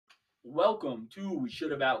Welcome to We Should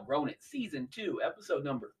Have Outgrown It, Season 2, Episode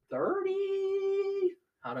number 30.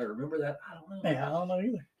 How do I remember that? I don't know. Yeah, I don't know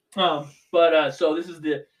either. So this is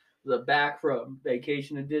the back from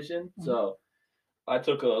vacation edition. Mhm. So I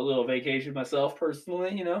took a little vacation myself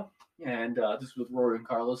personally, and this is with Rory and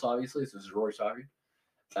Carlos, obviously. So this is Rory talking.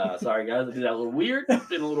 Sorry, guys, I did that a little weird. It's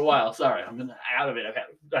been a little while. Sorry, I'm out of it.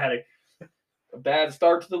 I had a bad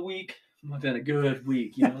start to the week, but then a good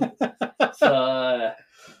week, So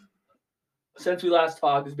since we last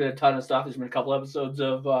talked, there's been a ton of stuff. There's been a couple episodes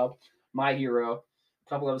of My Hero, a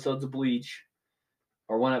couple episodes of Bleach,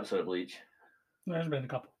 or one episode of Bleach. There's been a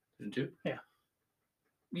couple. Two? Yeah.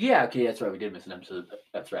 Yeah, okay, that's right. We did miss an episode.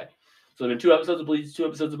 That's right. So there's been 2 episodes of Bleach, 2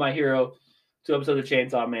 episodes of My Hero, 2 episodes of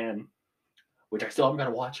Chainsaw Man, which I still haven't got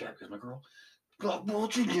to watch yet because my girl got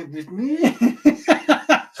watching it with me.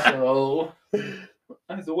 So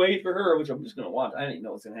I have to wait for her, which I'm just going to watch. I didn't even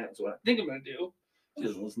know what's going to happen. So what I think I'm going to do, she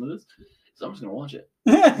doesn't listen to this, so I'm just going to watch it.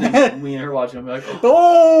 Me and her watching, I'm like,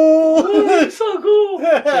 oh, it's so cool.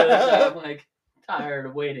 So I'm like tired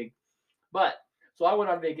of waiting. But so I went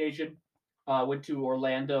on vacation. Went to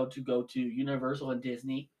Orlando to go to Universal and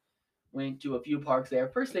Disney. Went to a few parks there.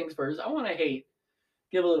 First things first, I want to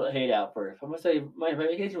give a little hate out first. I'm gonna say my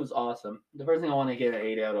vacation was awesome. The first thing I want to give a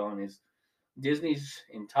hate out on is Disney's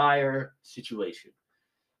entire situation.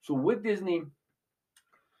 So with Disney,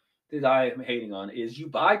 that I am hating on is you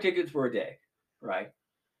buy tickets for a day, right?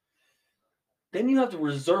 Then you have to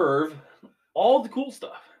reserve all the cool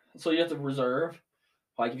stuff. So you have to reserve,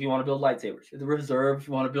 like if you want to build lightsabers, you have to reserve if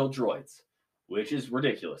you want to build droids, which is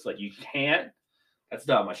ridiculous. Like you can't. That's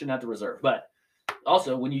dumb. I shouldn't have to reserve. But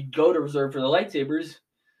also, when you go to reserve for the lightsabers,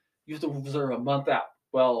 you have to reserve a month out.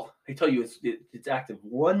 Well, they tell you it's active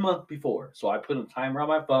 1 month before. So I put a timer on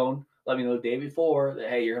my phone, let me know the day before that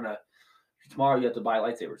hey, tomorrow you have to buy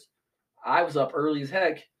lightsabers. I was up early as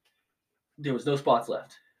heck. There was no spots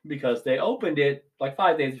left because they opened it like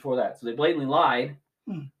 5 days before that. So they blatantly lied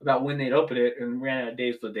about when they'd open it and ran out of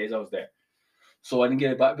days for the days I was there. So I didn't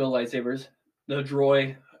get to build lightsabers. The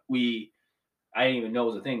droid, I didn't even know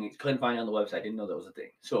it was a thing. Couldn't find it on the website. Didn't know that was a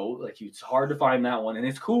thing. So like it's hard to find that one, and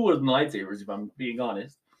it's cooler than lightsabers if I'm being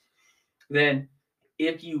honest. Then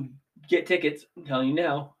if you get tickets, I'm telling you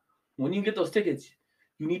now, when you get those tickets,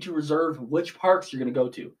 you need to reserve which parks you're going to go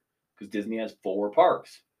to because Disney has 4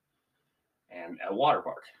 parks and a water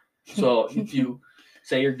park. So if you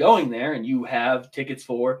say you're going there and you have tickets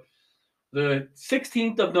for the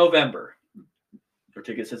 16th of November, your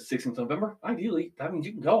ticket says 16th of November, ideally, that means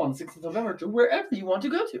you can go on the 16th of November to wherever you want to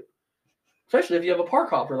go to, especially if you have a park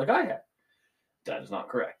hopper like I have. That is not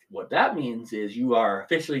correct. What that means is you are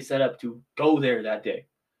officially set up to go there that day.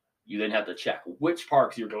 You then have to check which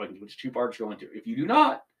parks you're going to, which 2 parks you're going to. If you do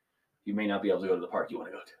not, you may not be able to go to the park you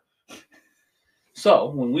want to go to. So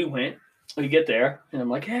when we went, we get there, and I'm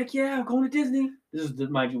like, heck yeah, I'm going to Disney. This is,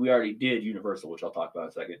 mind you, we already did Universal, which I'll talk about in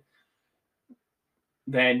a second.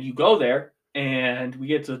 Then you go there, and we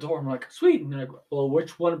get to the door. I'm like, sweet. And they're like, well,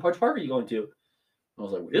 which park are you going to? And I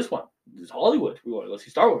was like, well, this one. This is Hollywood. We want to go see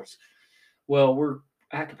Star Wars. Well, we're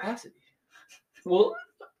at capacity. Well,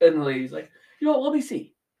 and the lady's like, let me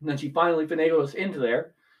see. And then she finally finagled us into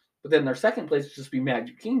there. But then their second place was just to be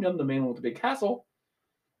Magic Kingdom, the main one with the big castle.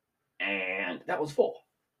 And that was full.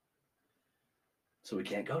 So we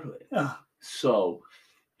can't go to it. So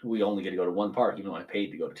we only get to go to 1 park, even though I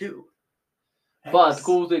paid to go to 2. But the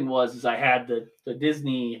cool thing was I had the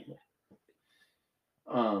Disney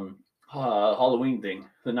Halloween thing,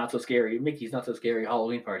 the not so scary Mickey's not so scary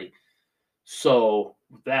Halloween party. So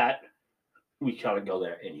with that, we gotta go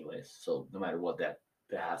there anyways. So no matter what that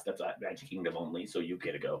has, that's at Magic Kingdom only. So you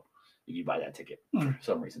get to go if you buy that ticket for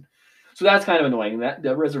some reason. So that's kind of annoying. That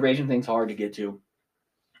the reservation thing's hard to get to.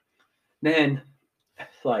 Then,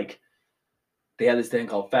 like, they have this thing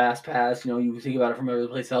called Fast Pass. You think about it from every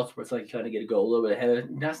place else where it's like you kind of get to go a little bit ahead of it.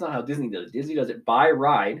 And that's not how Disney does it. Disney does it by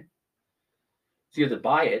ride. So you have to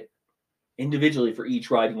buy it individually for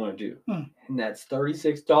each ride you want to do. And that's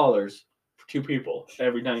 $36 for 2 people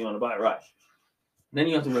every time you want to buy a ride. And then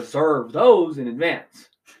you have to reserve those in advance.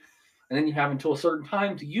 And then you have until a certain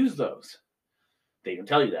time to use those. They don't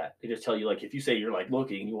tell you that. They just tell you, like, if you say you're, like,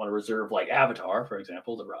 looking, you want to reserve, like, Avatar, for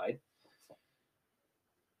example, the ride.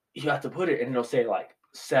 You have to put it, and it'll say, like,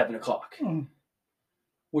 7 o'clock.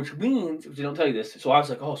 Which means, if they don't tell you this, so I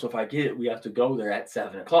was like, so if I get it, we have to go there at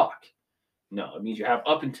 7 o'clock. No, it means you have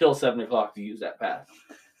up until 7 o'clock to use that pass.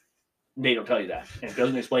 They don't tell you that. And it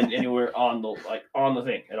doesn't explain it anywhere on the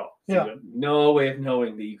thing at all. So you have no way of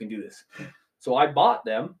knowing that you can do this. So I bought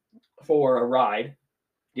them for a ride.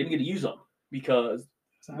 Didn't get to use them because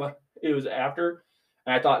it was after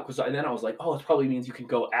And I thought, and then I was like, oh, it probably means you can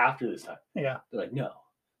go after this time. Yeah. They're like, no.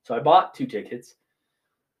 So I bought 2 tickets.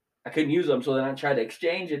 I couldn't use them, so then I tried to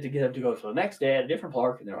exchange it to get them to go for the next day at a different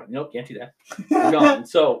park, and they're like, nope, can't do that. We're gone.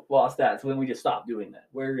 So lost that. So then we just stopped doing that.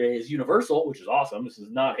 Whereas Universal, which is awesome, this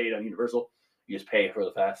is not hate on Universal, you just pay for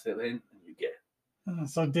the fast sit in and you get it.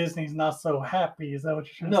 So Disney's not so happy. Is that what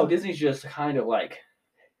you're trying No, to say? Disney's just kind of like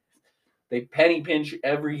they penny pinch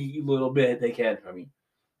every little bit they can from me.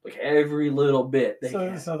 Like every little bit they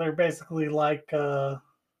can. So they're basically like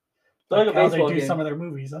like how they do game. some of their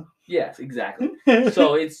movies, huh? Yes, exactly.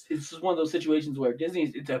 So it's just one of those situations where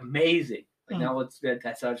Disney's it's amazing. Like now let's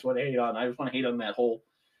that's I just want to hate on. I just want to hate on that whole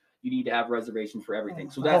you need to have reservations for everything.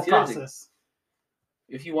 So that's the other thing.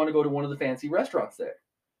 If you want to go to one of the fancy restaurants there,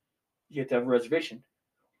 you have to have a reservation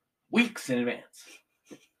weeks in advance.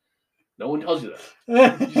 No one tells you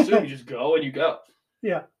that. You just go and you go.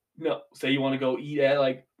 Yeah. No, say you want to go eat at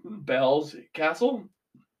like Bell's Castle,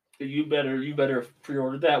 you better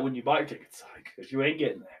pre-order that when you buy your tickets, because you ain't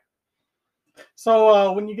getting there.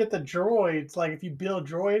 So when you get the droids, like if you build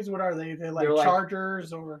droids, what are they? They're like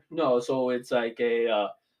chargers or no? So it's like a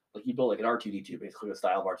like you build like an R2D2, basically a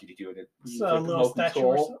style of R2D2, and it's a little statue.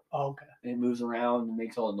 Oh, okay. And it moves around and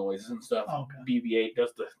makes all the noises and stuff. Okay. BB-8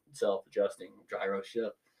 does the self-adjusting gyro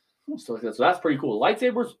shit. Stuff like that. So that's pretty cool.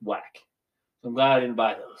 Lightsabers, whack. So I'm glad I didn't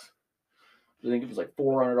buy those. I think it was like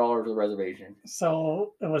 $400 for the reservation.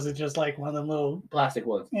 So was it just like one of them little plastic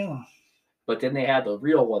ones? Yeah. But then they had the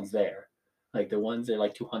real ones there, like the ones that are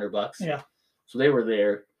like $200. Yeah. So they were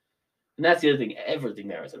there, and that's the other thing. Everything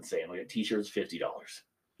there is insane. Like a T-shirt's $50.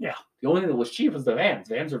 Yeah. The only thing that was cheap was the Vans.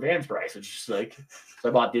 Vans are Vans price. It's just like so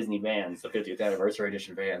I bought Disney Vans, the 50th anniversary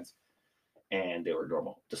edition Vans, and they were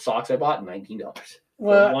normal. The socks I bought $19.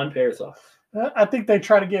 Well, one pair of socks. I think they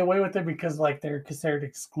try to get away with it because like they're considered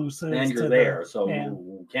exclusive. And you're there, so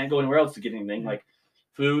you can't go anywhere else to get anything. Like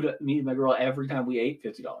food, me and my girl, every time we ate,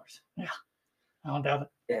 $50. Yeah, I don't doubt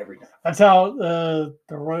it. Every time. That's how the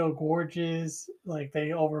Royal Gorges, like they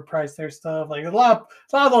overprice their stuff. Like a lot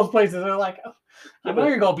of those places, they're like, I know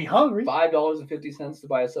you're gonna be hungry. $5.50 to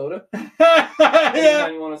buy a soda. Yeah.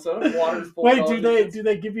 You want a soda? Water's $4. Wait, do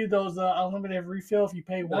they give you those unlimited refill if you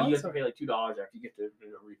pay once? You have to pay like $2 after you get the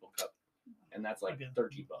refill cup. And that's like $13.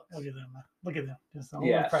 Look at them. Just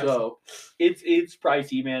yeah, so it's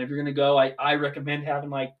pricey, man. If you're gonna go, I recommend having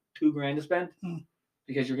like $2,000 to spend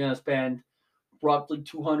because you're gonna spend roughly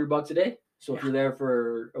 $200 a day. So if you're there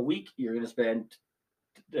for a week, you're gonna spend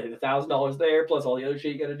 $1,000 there plus all the other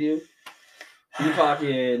shit you gotta do. You're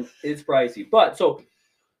talking it's pricey, but so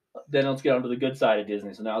then let's get on to the good side of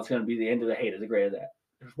Disney. So now it's gonna be the end of the hate of the great of that.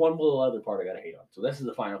 There's one little other part I gotta hate on. So this is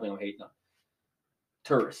the final thing I'm hating on.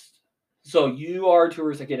 Tourists. So you are a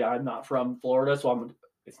tourist. I get it. I'm not from Florida, so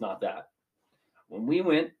it's not that. When we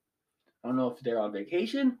went, I don't know if they're on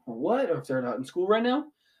vacation or what, or if they're not in school right now.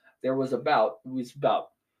 There was about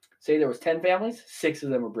say there was 10 families, 6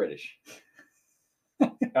 of them were British.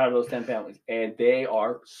 Out of those 10 families. And they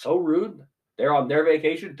are so rude. They're on their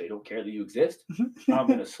vacation. They don't care that you exist.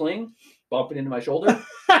 I'm in a sling, bumping into my shoulder.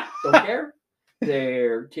 Don't care.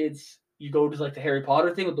 Their kids, you go to like the Harry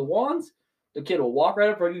Potter thing with the wands. The kid will walk right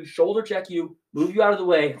up front of you, shoulder check you, move you out of the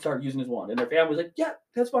way, and start using his wand. And their family's like, yeah,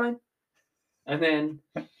 that's fine. And then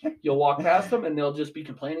you'll walk past them, and they'll just be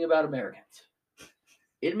complaining about Americans.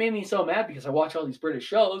 It made me so mad because I watch all these British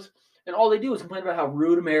shows, and all they do is complain about how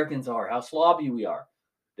rude Americans are, how sloppy we are.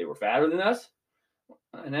 They were fatter than us.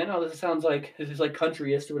 And I know this is like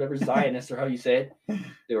countryist or whatever, Zionist or how you say it.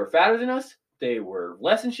 They were fatter than us. They were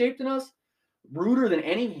less in shape than us. Ruder than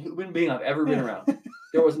any human being I've ever been around.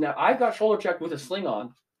 I got shoulder checked with a sling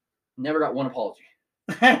on, never got one apology.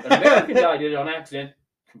 An American guy did it on accident,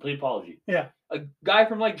 complete apology. Yeah. A guy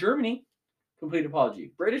from like Germany, complete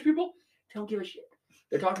apology. British people, they don't give a shit.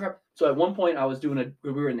 They're talking about. So at one point,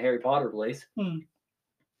 we were in the Harry Potter place.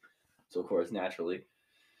 So of course, naturally,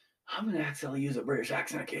 I'm gonna accidentally use a British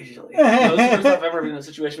accent occasionally. This is the first time I've ever been in a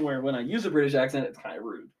situation where when I use a British accent, it's kind of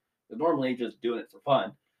rude. But normally, just doing it for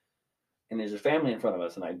fun. And there's a family in front of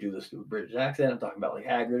us, and I do this with a British accent. I'm talking about like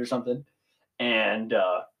Hagrid or something. And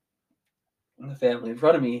the family in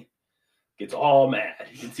front of me gets all mad.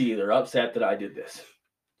 You can see they're upset that I did this.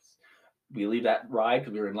 We leave that ride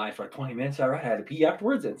because we were in line for like 20 minutes. I had to pee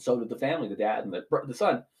afterwards, and so did the family, the dad and the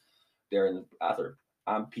son. They're in the bathroom.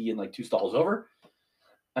 I'm peeing like 2 stalls over.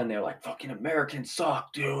 And they're like, fucking Americans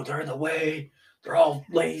suck, dude. They're in the way. They're all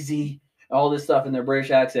lazy. All this stuff in their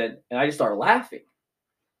British accent. And I just started laughing.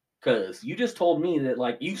 Because you just told me that,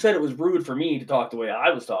 like, you said it was rude for me to talk the way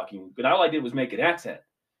I was talking, but all I did was make an accent.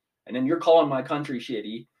 And then you're calling my country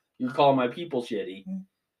shitty. You're calling my people shitty.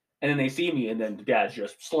 And then they see me, and then the dad's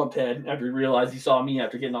just slumped head after he realized he saw me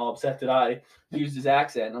after getting all upset that I used his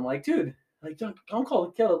accent. And I'm like, dude, like don't call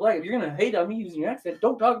the kid black. If you're gonna hate on me using your accent,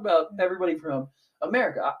 don't talk about everybody from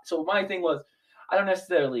America. So my thing was, I don't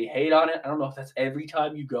necessarily hate on it. I don't know if that's every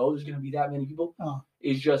time you go, there's gonna be that many people. Oh.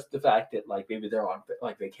 It's just the fact that like maybe they're on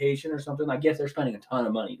like vacation or something. I guess they're spending a ton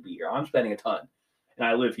of money to be here. I'm spending a ton, and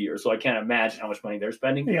I live here, so I can't imagine how much money they're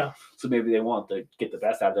spending. Yeah. So maybe they want to get the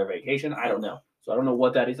best out of their vacation. I don't know. So I don't know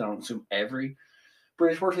what that is. I don't assume every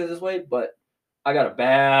British person is this way, but I got a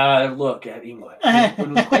bad look at England. When it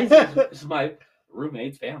was crazy, this is my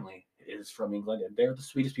roommate's family is from England, and they're the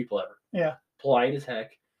sweetest people ever. Yeah. Polite as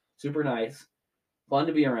heck, super nice, fun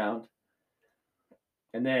to be around.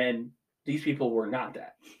 And then these people were not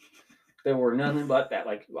that. They were nothing but that.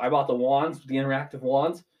 Like I bought the wands, the interactive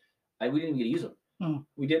wands. We didn't even get to use them. Mm.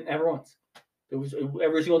 We didn't ever once. It was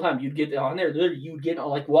every single time you'd get on there. Literally, you'd get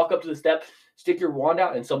like walk up to the step, stick your wand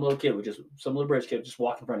out, and some little British kid would just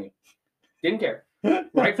walk in front of you. Didn't care.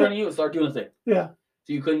 Right in front of you and start doing the thing. Yeah.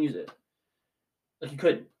 So you couldn't use it. Like you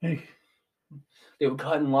couldn't. They would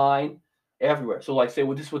cut in line everywhere. So like say,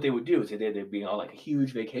 well, this is what they would do is they'd be on like a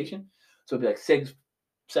huge vacation. So it'd be like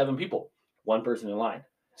 6-7 people, one person in line.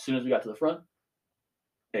 As soon as we got to the front,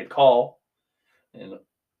 they'd call, and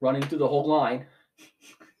running through the whole line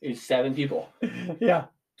is 7 people. Yeah.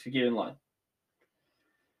 To get in line.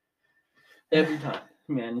 Every time.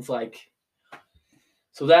 Man, it's like,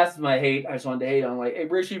 so that's my hate. I just wanted to hate on like, hey,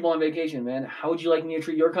 British people on vacation, man. How would you like me to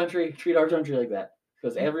treat your country? Treat our country like that.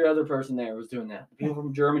 Because every other person there was doing that. People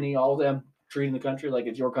from Germany, all of them treating the country like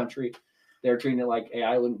it's your country. They're treating it like, hey,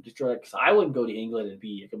 I wouldn't destroy it. Because I wouldn't go to England and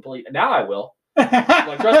be a complete, now I will.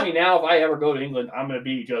 Like, trust me, now if I ever go to England, I'm going to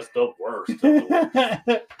be just the worst of the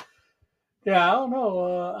worst. Yeah, I don't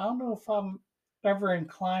know. I don't know if I'm ever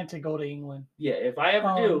inclined to go to England. Yeah, if I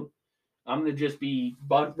ever do, I'm going to just be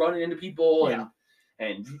running into people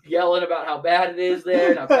and yelling about how bad it is there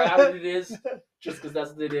and how crowded it is, just because that's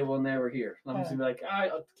what they did when they were here. I'm just going to be like,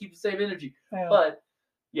 I'll keep the same energy. Yeah. But,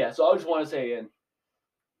 yeah, so I just want to say,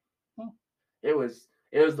 it was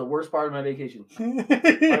the worst part of my vacation.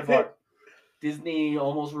 By far. Disney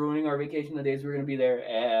almost ruining our vacation the days we were going to be there,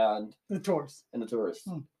 and the tourists.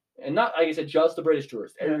 And not, like I said, just the British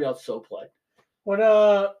tourists. Everybody else so polite. What,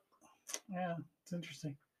 yeah, it's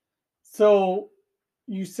interesting. So,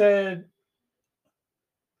 you said,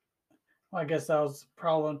 well, I guess that was a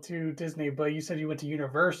problem to Disney, but you said you went to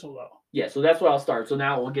Universal, though. Yeah, so that's where I'll start. So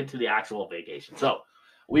now we'll get to the actual vacation. So,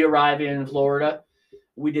 we arrive in Florida.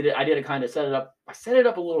 I did it kind of set it up. I set it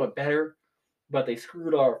up a little bit better, but they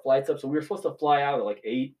screwed our flights up. So we were supposed to fly out at like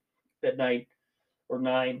 8 at night or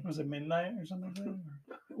 9. Was it midnight or something like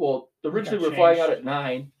that? Well, originally we were flying out at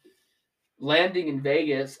 9, landing in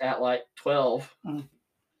Vegas at like 12,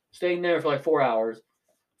 staying there for like 4 hours,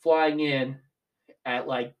 flying in at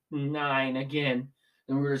like 9 again.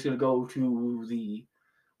 Then we were just going to go to the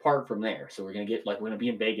park from there. So we're going to be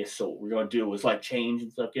in Vegas. So what we're going to do was like change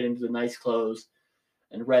and stuff, get into the nice clothes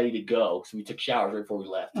and ready to go. So we took showers right before we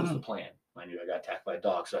left. That's the plan. I knew I got attacked by a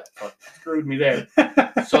dog, so that screwed me there.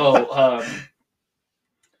 So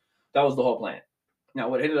that was the whole plan. Now,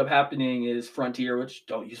 what ended up happening is Frontier, which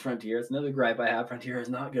don't use Frontier. It's another gripe I have. Frontier is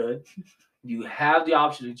not good. You have the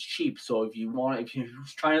option. It's cheap. So if you're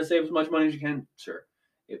trying to save as much money as you can, sure.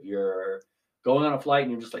 If you're going on a flight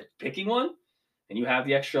and you're just like picking one and you have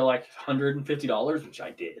the extra like $150, which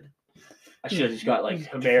I did. I should have just got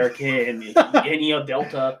like American, any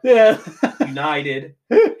Delta, United,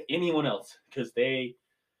 anyone else, because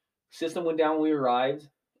system went down when we arrived,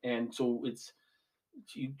 and so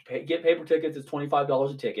get paper tickets. It's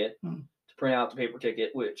 $25 a ticket to print out the paper ticket,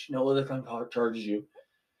 which no other company charges you.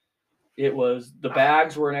 It was the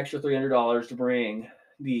bags were an extra $300 to bring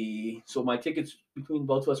so my tickets between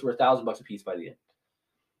both of us were $1,000 a piece by the end.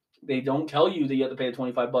 They don't tell you that you have to pay the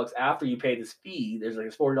 $25 after you pay this fee. There's like a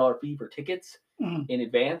 $40 fee for tickets in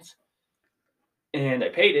advance. And I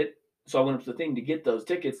paid it. So I went up to the thing to get those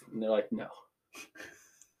tickets, and they're like, no.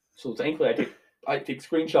 So thankfully I take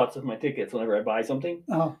screenshots of my tickets whenever I buy something.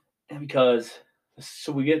 Oh. And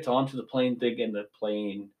so we get onto the plane thing, and the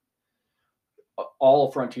plane, all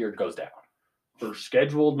of Frontier goes down for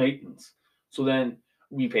scheduled maintenance. So then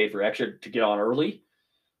we paid for extra to get on early,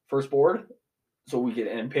 first board. So we get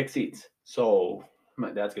and pick seats. So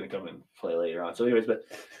that's going to come in play later on. So anyways,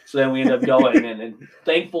 so then we end up going, and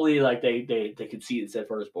thankfully, like they could see it said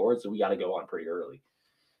first board, so we got to go on pretty early.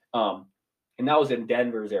 And that was in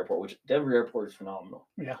Denver's airport, which Denver airport is phenomenal.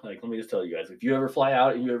 Yeah. Like, let me just tell you guys, if you ever fly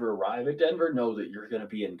out and you ever arrive at Denver, know that you're going to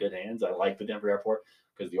be in good hands. I like the Denver airport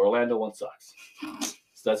because the Orlando one sucks.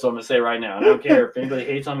 So that's what I'm going to say right now. And I don't care if anybody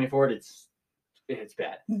hates on me for it. It's It's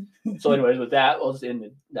bad. So, anyways, with that, I'll just end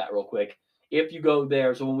that real quick. If you go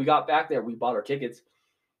there, so when we got back there, we bought our tickets.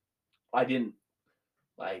 I didn't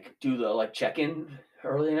do the check-in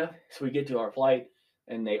early enough, so we get to our flight,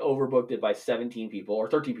 and they overbooked it by 17 people or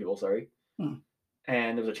 13 people, sorry. And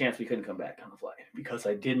there was a chance we couldn't come back on the flight because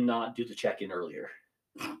I did not do the check-in earlier.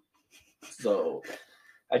 So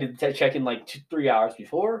I did the check-in 3 hours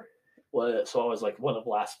before. So I was one of the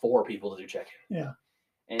last 4 people to do check-in. Yeah.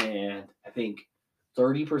 And I think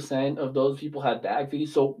 30% of those people had bag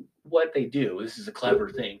fees. So what they do, this is a clever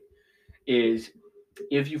thing, is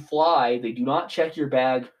if you fly, they do not check your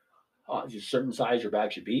bag, a certain size your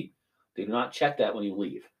bag should be. They do not check that when you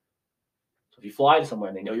leave. So if you fly to somewhere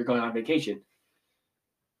and they know you're going on vacation,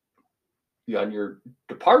 on your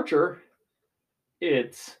departure,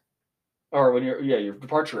 when your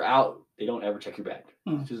departure out, they don't ever check your bag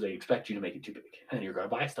because they expect you to make it too big, and you're going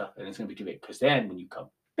to buy stuff, and it's going to be too big. Because then when you come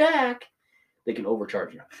back, they can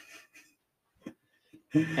overcharge you.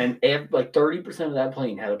 And 30% of that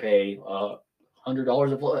plane had to pay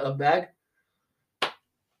 $100 a bag.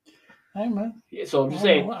 Hey man. Yeah, so I'm just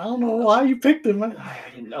saying. I don't know why you picked him. Man. I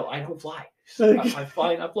didn't know. I don't fly. I've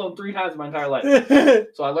flown 3 times in my entire life.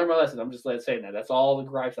 So I learned my lesson. I'm just saying that. That's all the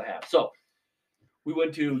gripes I have. So we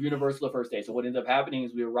went to Universal the first day. So what ended up happening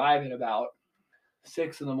is we arrived at about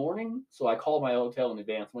 6 in the morning. So I called my hotel in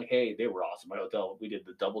advance. I'm like, hey, they were awesome. My hotel, we did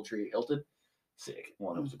the DoubleTree Hilton. Sick.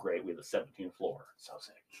 One, it was great. We had the 17th floor. So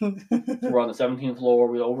sick. So we're on the 17th floor.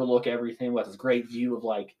 We overlook everything. We got this great view of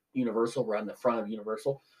Universal. We're on the front of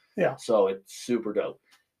Universal. Yeah. So it's super dope.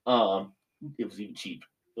 It was even cheap.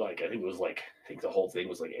 I think it was the whole thing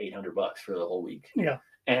was $800 for the whole week. Yeah.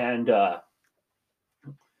 And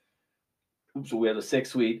so we had the 6th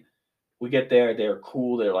suite. We get there. They're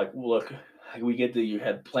cool. They're like, look, we get you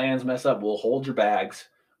had plans mess up. We'll hold your bags.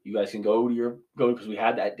 You guys can go because we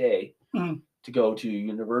had that day to go to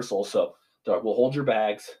Universal. So they're like, we'll hold your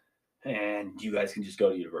bags and you guys can just go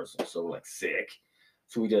to Universal. So we're sick.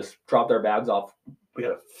 So we just dropped our bags off. We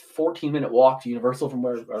had a 14-minute walk to Universal from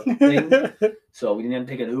where our thing. So we didn't have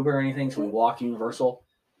to take an Uber or anything. So we walked to Universal.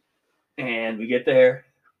 And we get there.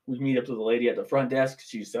 We meet up with the lady at the front desk.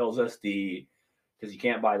 She sells us because you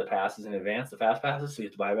can't buy the passes in advance, the fast passes. So you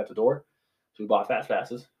have to buy them at the door. So we bought fast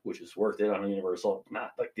passes, which is worth it on Universal.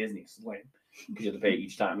 Not like Disney. It's lame. Because you have to pay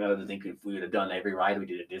each time. I think if we would have done every ride we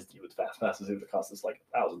did at Disney with fast passes, it would have cost us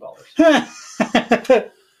 $1,000.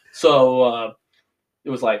 So it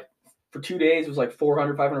was for 2 days, it was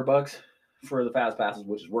 $400, $500 for the fast passes,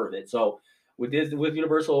 which is worth it. So with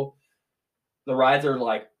Universal, the rides are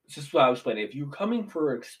it's just what I was explaining. If you're coming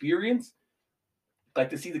for experience,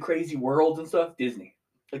 to see the crazy worlds and stuff, Disney.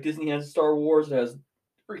 Disney has Star Wars, it has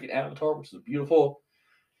freaking Avatar, which is beautiful.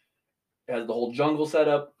 It has the whole jungle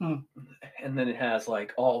setup, and then it has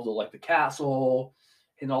all the castle,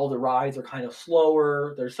 and all the rides are kind of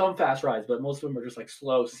slower. There's some fast rides, but most of them are just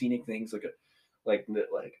slow, scenic things.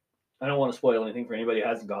 I don't want to spoil anything for anybody who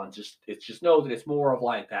hasn't gone. Just know that it's more of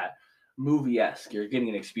that movie-esque. You're getting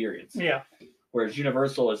an experience. Yeah. Whereas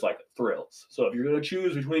Universal is thrills. So if you're going to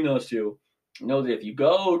choose between those two, know that if you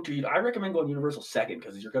go to, I recommend going Universal second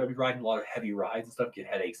because you're going to be riding a lot of heavy rides and stuff, get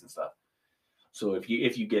headaches and stuff. So if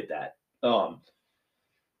you get that,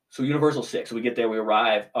 so Universal 6. So we get there, we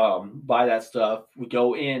arrive, buy that stuff, we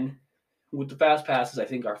go in with the fast passes. I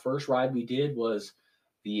think our first ride we did was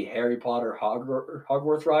the Harry Potter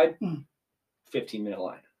Hogwarts ride. 15-minute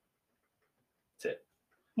line. That's it.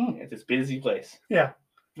 It's this busy place. Yeah.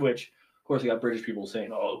 Which, of course, you got British people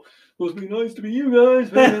saying, "Oh, must be nice to be you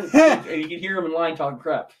guys," man. And you can hear them in line talking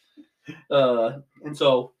crap. And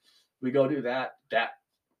so we go do that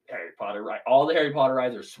Harry Potter ride. All the Harry Potter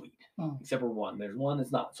rides are sweet, except for one. There's one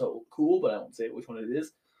that's not so cool, but I won't say which one it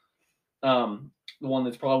is. The one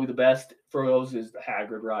that's probably the best for those is the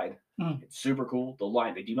Hagrid ride. It's super cool. The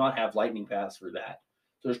line, they do not have lightning pass for that.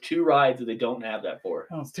 So there's 2 rides that they don't have that for.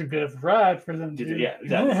 Oh, it's too good of a ride for them. Yeah,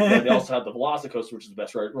 exactly. They also have the Velocicoaster, which is the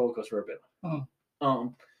best roller coaster I've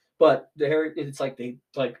been. But the Harry, it's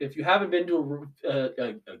if you haven't been to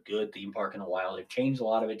a good theme park in a while, they've changed a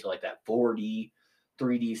lot of it to that 4D,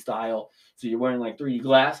 3D style. So you're wearing 3D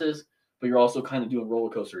glasses, but you're also kind of doing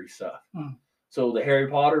roller coaster-y stuff. So the Harry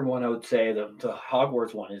Potter one, I would say the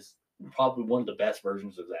Hogwarts one is probably one of the best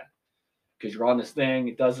versions of that. Because you're on this thing,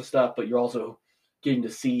 it does the stuff, but you're also getting to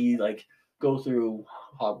see, go through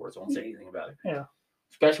Hogwarts. I won't say anything about it. Yeah.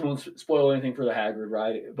 Especially won't spoil anything for the Hagrid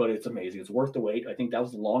ride, but it's amazing. It's worth the wait. I think that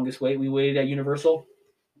was the longest wait we waited at Universal,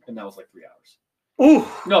 and that was 3 hours. Ooh.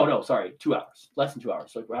 No, sorry, 2 hours. Less than 2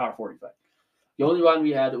 hours, so 1 hour 45. The only one we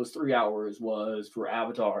had that was 3 hours was for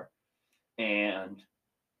Avatar, and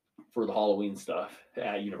for the Halloween stuff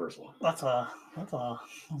at Universal. That's a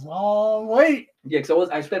long wait. Yeah, because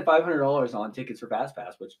I spent $500 on tickets for Fast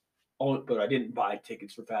Pass, but I didn't buy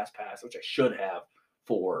tickets for Fast Pass, which I should have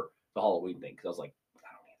for the Halloween thing because I was like,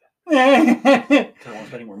 I don't need that. I don't want to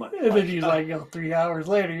spend any more money. And then he's like, 3 hours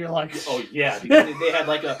later, you're like, oh yeah, because they had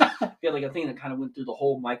like a thing that kind of went through the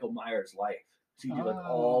whole Michael Myers life. So you do like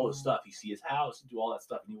all the stuff. You see his house, you do all that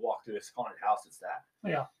stuff, and you walk through this haunted house. It's that.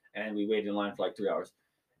 Yeah. And we waited in line for like 3 hours.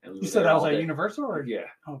 And you said that was at Universal, or yeah.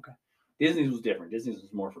 Okay. Disney's was different. Disney's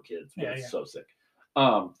was more for kids. Yeah, it's so sick.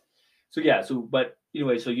 But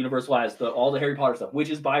anyway, so Universal has all the Harry Potter stuff, which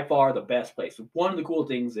is by far the best place. One of the cool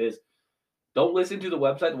things is don't listen to the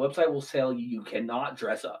website. The website will tell you cannot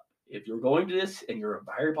dress up. If you're going to this and you're a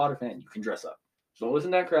Harry Potter fan, you can dress up. So don't listen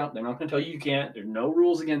to that crowd. They're not going to tell you can't. There's no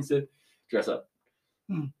rules against it. Dress up.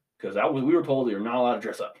 Because we were told you're not allowed to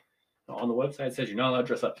dress up. On the website it says you're not allowed to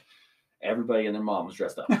dress up. Everybody and their mom was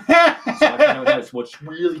dressed up. So what's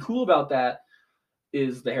really cool about that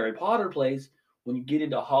is the Harry Potter place. When you get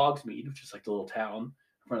into Hogsmeade, which is like the little town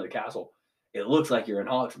in front of the castle, it looks like you're in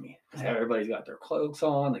Hogsmeade. Everybody's got their cloaks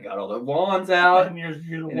on. They got all their wands out. And you're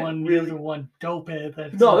the one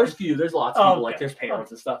dopehead. No, there's few. There's lots of people. Like there's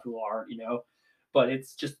parents and stuff who aren't, But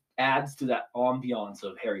it's just adds to that ambiance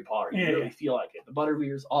of Harry Potter. You really feel like it. The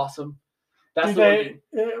butterbeer is awesome. That's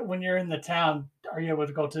when you're in the town, are you able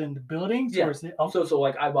to go to the buildings? Yeah. Or is it, So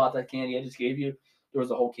like I bought that candy I just gave you. There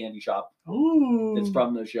was a whole candy shop. Ooh. It's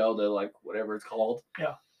from the show, the like whatever it's called.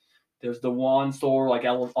 Yeah. There's the wand store, like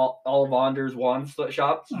Ollivander's wand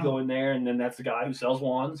shop. You go in there, and then that's the guy who sells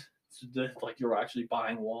wands. So like you're actually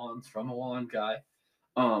buying wands from a wand guy.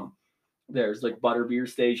 There's like butterbeer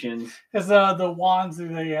stations. Is the wands, do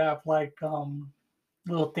they have like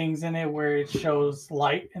little things in it where it shows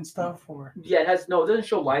light and stuff? Or yeah, it doesn't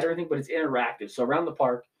show light or anything, but it's interactive. So around the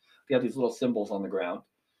park, they have these little symbols on the ground,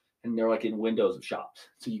 and they're like in windows of shops.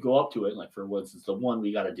 So you go up to it, and like for instance, the one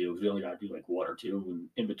we got to do, because we only got to do like one or two, and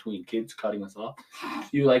in between kids cutting us off,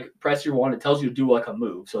 you like press your wand. It tells you to do like a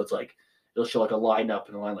move. So it's like it'll show like a line up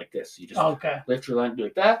and a line like this. So you just lift your line and do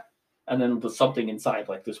like that, and then there's something inside,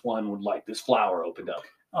 like this one would like this flower opened up.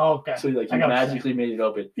 Okay. So like you magically made it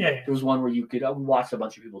open. Yeah. There was one where you could we watched a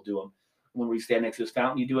bunch of people do them. One where you stand next to this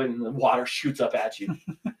fountain, you do it, and the water shoots up at you.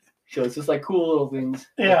 So it's just like cool little things.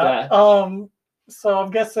 Yeah. Like that. So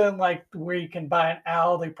I'm guessing like where you can buy an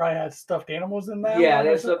owl, they probably had stuffed animals in that. Yeah,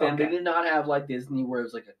 there's stuff. And they did not have like Disney where it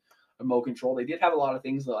was like a remote control. They did have a lot of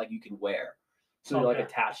things that like you can wear. So they're like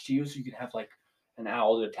attached to you, so you can have like an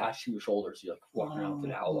owl that attached to your shoulder, so you like walk around with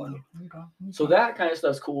an owl on you. Okay. So that kind of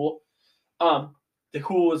stuff's cool. The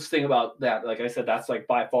coolest thing about that, like I said, that's like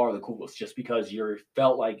by far the coolest, just because you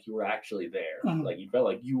felt like you were actually there. Mm-hmm. Like you felt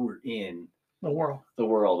like you were in the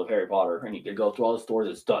world of Harry Potter, and you could go through all the stores.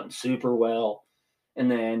 It's done super well. And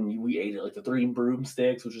then we ate at like the Three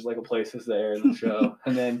Broomsticks, which is like a place that's there in the show.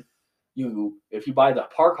 And then if you buy the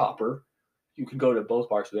park hopper, you can go to both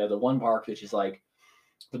parks. We have the one park which is like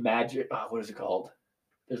the magic. What is it called?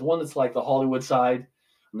 There's one that's like the Hollywood side,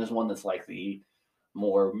 and there's one that's like the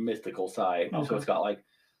more mystical side. Okay. So it's got like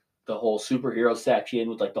the whole superhero section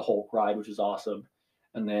with like the Hulk ride, which is awesome.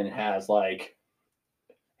 And then it has like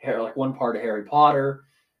one part of Harry Potter,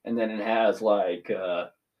 and then it has like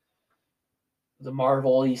the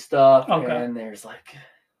Marvel-y stuff. Okay. And there's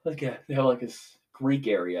they have like this Greek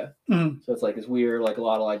area. Mm-hmm. So it's like this weird, like a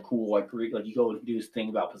lot of like cool like Greek, like you go and do this thing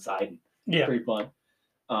about Poseidon. Yeah. Pretty fun.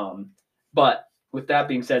 But with that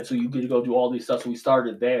being said, so you get to go do all these stuff. So we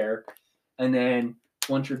started there, and then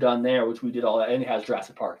once you're done there, which we did all that, and it has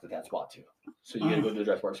Jurassic Park at that spot too. So you got to go to the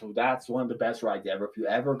Jurassic Park. So that's one of the best rides ever. If you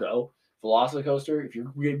ever go, Velocicoaster, if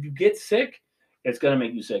you get sick, it's gonna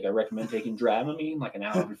make you sick. I recommend taking Dramamine like an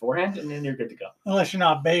hour beforehand, and then you're good to go. Unless you're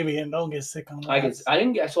not baby and don't get sick on that. I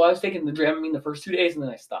didn't get. So I was taking the Dramamine the first 2 days, and then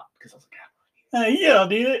I stopped because I was like, you don't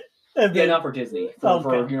need it. Yeah, not for Disney.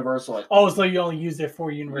 For Universal. Like, so you only use it for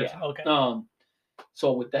Universal. Yeah. Okay.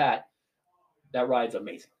 So with that ride's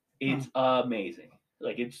amazing. It's amazing.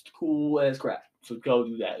 Like it's cool as crap. So go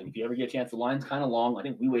do that. And if you ever get a chance, the line's kind of long. I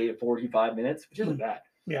think we waited 45 minutes, which isn't bad.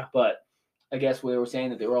 Yeah. But I guess we were saying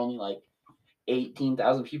that there were only like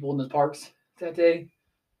 18,000 people in the parks that day,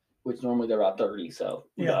 which normally they're about 30. So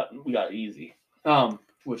we got it easy. That's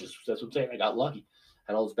what I'm saying. I got lucky.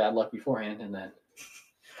 Had all this bad luck beforehand, and then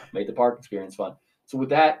made the park experience fun. So with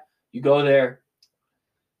that, you go there,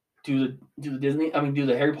 do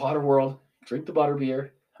the Harry Potter world, drink the butterbeer.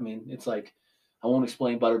 I mean, it's like, I won't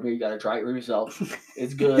explain butterbeer. You got to try it for yourself.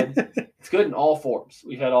 It's good. It's good in all forms.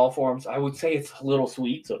 We've had all forms. I would say it's a little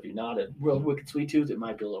sweet. So if you're not a real wicked sweet tooth, it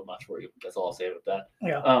might be a little much for you. That's all I'll say about that.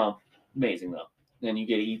 Yeah. Amazing though. Then you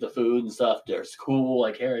get to eat the food and stuff. There's cool,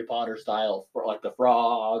 like Harry Potter style, like the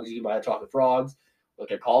frogs. You can buy the chocolate frogs,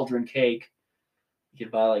 like a cauldron cake. You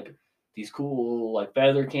can buy like these cool like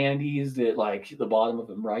feather candies that like the bottom of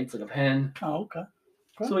them writes like a pen. Oh, okay.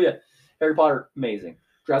 Cool. So yeah, Harry Potter, amazing.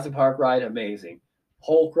 Jurassic Park ride, amazing.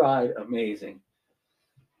 Hulk ride, amazing.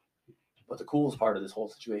 But the coolest part of this whole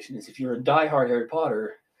situation is if you're a diehard Harry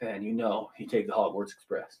Potter fan, you take the Hogwarts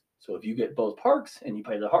Express. So if you get both parks and you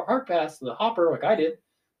pay the park pass, the hopper, like I did,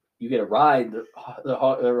 you get a ride the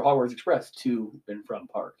Hogwarts Express to and from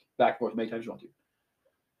park, back and forth, many times you want to.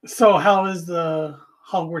 So how is the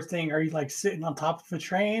Hogwarts thing? Are you like sitting on top of the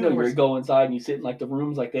train? No, you go inside and you sit in like the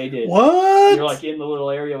rooms like they did. What? You're like in the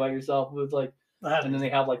little area by yourself. It's like, and then they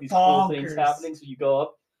have like these bonkers. Cool things happening. So you go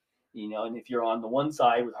up, and if you're on the one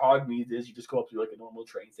side with Hogmeade you just go up to like a normal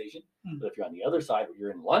train station. But if you're on the other side where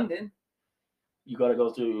you're in London, you got to go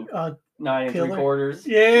through 9 3/4.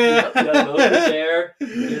 Yeah. You got to go through there,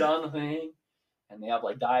 get on the thing. And they have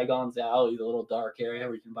like Diagon's Alley, the little dark area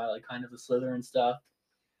where you can buy like kind of the Slytherin stuff.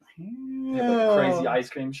 They have like a crazy ice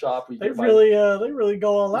cream shop. Where you they really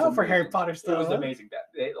go all out for Harry Potter stuff. It was amazing.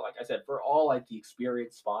 Like I said, for all like the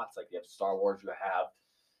experience spots, like you have Star Wars, you have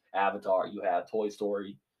Avatar, you have Toy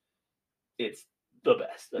Story. It's the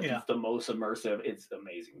best. It's the most immersive. It's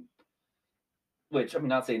amazing. Which, I mean,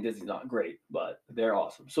 not saying Disney's not great, but they're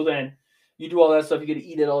awesome. So then you do all that stuff. You get to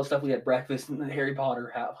eat it, all the stuff. We had breakfast in the Harry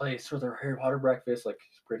Potter place for their Harry Potter breakfast, like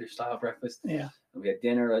British style breakfast. Yeah. And we had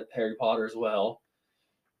dinner at Harry Potter as well.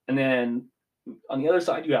 And then on the other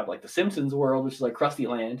side, you have like the Simpsons world, which is like Krusty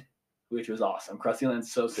Land, which was awesome. Krusty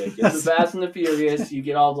Land's so sick. It's the Fast and the Furious. You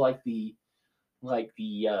get all like the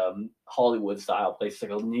Hollywood style places,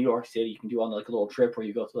 like a New York City. You can do on like a little trip where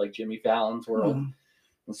you go to like Jimmy Fallon's world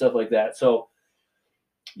and stuff like that. So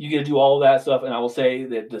you get to do all of that stuff, and I will say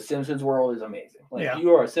that the Simpsons world is amazing. Like if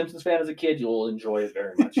you are a Simpsons fan as a kid, you'll enjoy it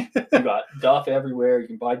very much. You got Duff everywhere. You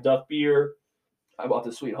can buy Duff beer. I bought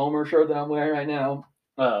the Sweet Homer shirt that I'm wearing right now.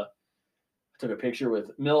 I took a picture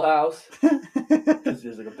with Millhouse.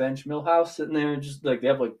 There's like a bench Millhouse sitting there, and just like they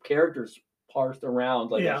have like characters parsed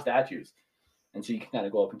around like statues, and so you can kind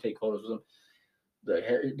of go up and take photos with them.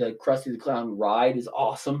 The Krusty the Clown ride is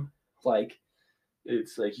awesome. Like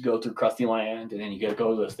it's like you go through Krusty Land, and then you get to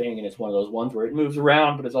go to this thing, and it's one of those ones where it moves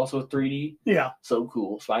around, but it's also 3D. Yeah, so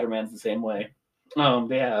cool. Spider-Man's the same way.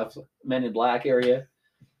 They have Men in Black area.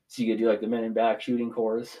 So you could do like the Men in Black shooting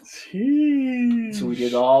course. Jeez. So we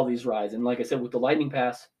did all these rides, and like I said, with the Lightning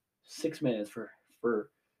Pass, 6 minutes for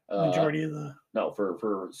majority of the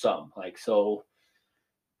for some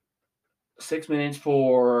 6 minutes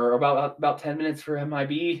for about 10 minutes for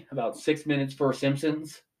MIB, about 6 minutes for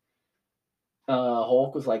Simpsons.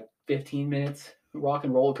 Hulk was like 15 minutes. Rock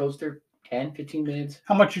and Roller Coaster, 10-15 minutes.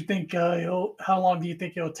 How much you think? How long do you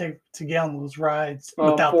think it'll take to get on those rides?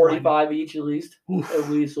 Without 45 each at least. Oof. At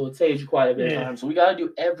least, so it saves you quite a bit of time. So we got to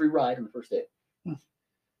do every ride on the first day,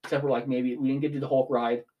 except for like maybe we didn't get to do the Hulk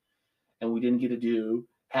ride, and we didn't get to do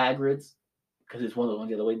Hagrid's because it's one of the ones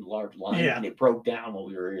you had to wait in a large line, and it broke down while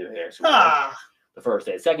we were there. So the first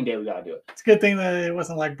day, the second day we got to do it. It's a good thing that it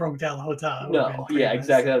wasn't like broke down the whole time. No,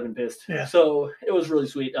 exactly. I'd have been pissed. Yeah. So it was really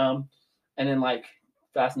sweet. And then like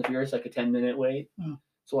Fast and the Furious, like a 10-minute wait.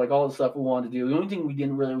 So like all the stuff we wanted to do. The only thing we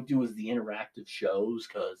didn't really do was the interactive shows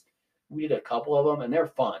because we did a couple of them and they're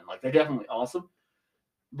fun. Like they're definitely awesome,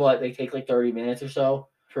 but they take like 30 minutes or so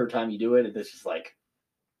per time you do it. And it's just like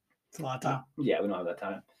it's a lot of time. Yeah, we don't have that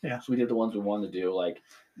time. Yeah. So we did the ones we wanted to do. Like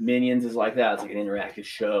Minions is like that. It's like an interactive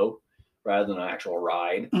show rather than an actual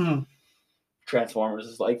ride. Transformers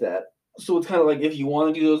is like that. So it's kind of like if you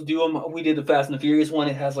want to do those, do them. We did the Fast and the Furious one.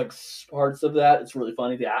 It has like parts of that. It's really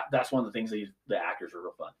funny. That's one of the things that the actors are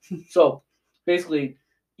real fun. So basically,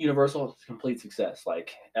 Universal is a complete success.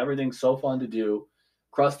 Like everything's so fun to do.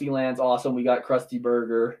 Krusty Land's awesome. We got Krusty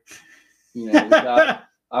Burger.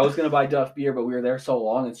 I was gonna buy Duff beer, but we were there so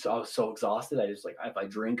long and I was so exhausted. I just like if I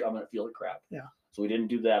drink, I'm gonna feel like crap. Yeah. So we didn't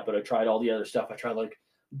do that, but I tried all the other stuff. I tried like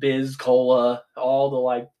Biz Cola, all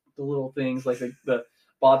the the little things like the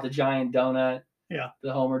bought the giant donut. Yeah.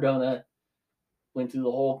 The Homer donut. Went through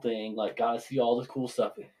the whole thing. Like got to see all this cool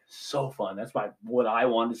stuff. So fun. That's what I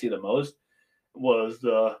wanted to see the most was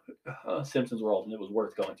the Simpsons World, and it was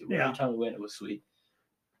worth going to. Every time we went, it was sweet.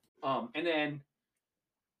 And then,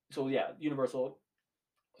 so yeah, Universal,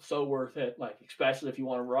 so worth it. Like especially if you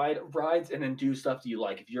want to ride rides and then do stuff that you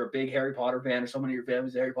like. If you're a big Harry Potter fan or someone in your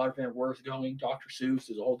family's a Harry Potter fan, worth going. Dr. Seuss,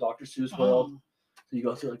 there's a whole Dr. Seuss world. So you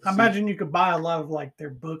go through I imagine you could buy a lot of like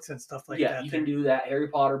their books and stuff like that. Yeah, you can do that. Harry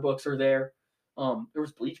Potter books are there. There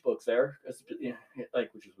was Bleach books there, which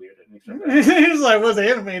is weird. He was like, "What's the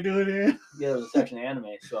anime doing here?" Yeah, there was a section of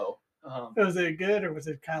anime. So Was it good or was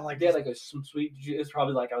it kind of like? They had like some sweet. It's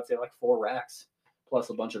probably like I would say like 4 racks plus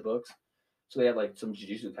a bunch of books. So they had like some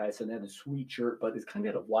Jujutsu Kaisen. They had a sweet shirt, but it's kind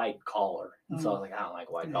of had a wide collar. And so I was like, I don't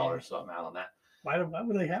like wide collars, so I'm out on that. Why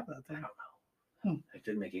would they have that thing? I don't know. It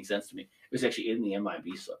didn't make any sense to me. It was actually in the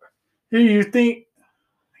MIB store. You think?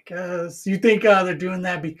 I guess you think they're doing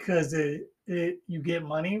that because you get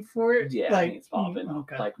money for it? Yeah, like, I think it's popping.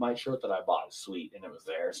 Okay. Like my shirt that I bought is sweet, and it was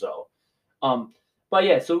there. So, but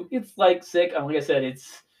yeah, so it's like sick. Like I said,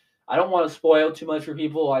 it's. I don't want to spoil too much for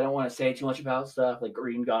people. I don't want to say too much about stuff. Like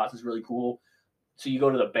Green Gots is really cool. So you go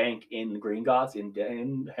to the bank in Green Gots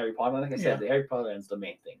in Harry Potter. Like I said, the Harry Potter Land's the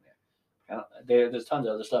main thing there. There's tons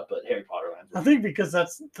of other stuff, but Harry Potter Land. I think because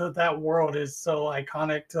that world is so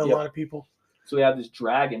iconic to a lot of people. So we have this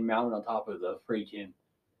dragon mounted on top of the freaking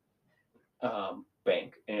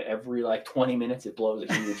bank, and every like 20 minutes it blows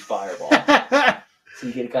a huge fireball. So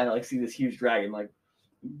you get to kind of like see this huge dragon like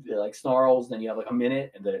snarls. Then you have like a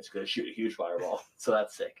minute, and then it's gonna shoot a huge fireball. So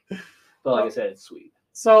that's sick. But like I said, it's sweet.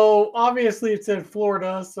 So obviously it's in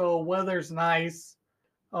Florida, so weather's nice.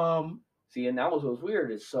 See, and that was what was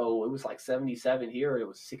weird is so it was like 77 here, and it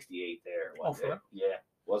was 68 there. Yeah, it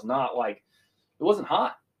was not like it wasn't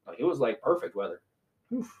hot. Like it was like perfect weather.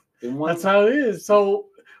 That's how it is. So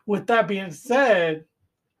with that being said,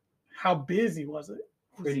 how busy was it?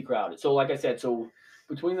 Pretty crowded. So like I said, so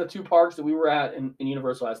between the 2 parks that we were at, and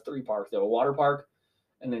Universal has 3 parks. They have a water park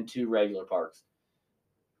and then 2 regular parks.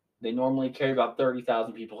 They normally carry about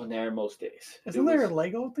 30,000 people in there most days. Isn't there a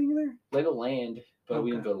Lego thing there? Legoland, but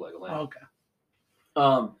we didn't go to Legoland.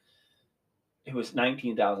 Okay. It was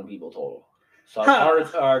 19,000 people total. So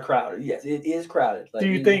parks are crowded. Yes, it is crowded. Like, do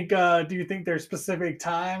you think there's specific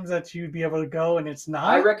times that you'd be able to go and it's not?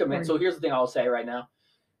 I recommend. So here's the thing I'll say right now: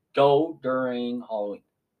 go during Halloween.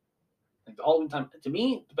 Like the Halloween time, to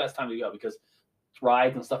me, the best time to go because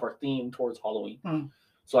rides and stuff are themed towards Halloween.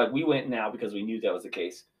 So like we went now because we knew that was the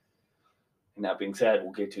case. And that being said,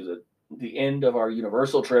 we'll get to the end of our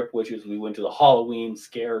Universal trip, which is we went to the Halloween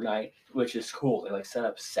scare night, which is cool. They like set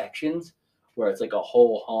up sections where it's like a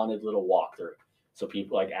whole haunted little walkthrough. So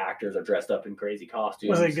people like actors are dressed up in crazy costumes.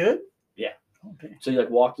 Was it good? Yeah. Okay. So you like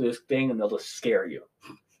walk through this thing and they'll just scare you.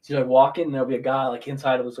 So you like walk in and there'll be a guy like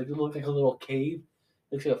inside of it. It looks like a little cave.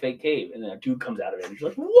 It looks like a fake cave. And then a dude comes out of it and you're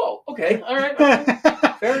like, whoa, okay, all right.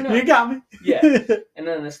 Fair enough. You got me. Yeah. And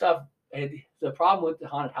then the stuff. And the problem with the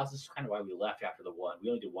haunted house is kind of why we left after the one. We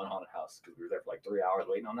only did one haunted house because we were there for like 3 hours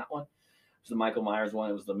waiting on that one. It was the Michael Myers one.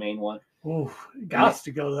 It was the main one. Ooh, got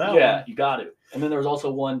to go to that one. Yeah, you got it. And then there was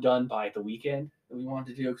also one done by The Weeknd that we wanted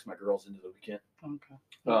to do because my girl's into The Weeknd. Okay.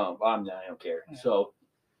 I don't care. Yeah. So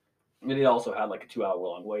it also had like a 2 hour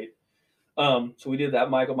long wait. So we did that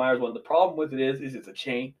Michael Myers one. The problem with it is it's a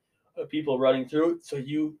chain of people running through it. So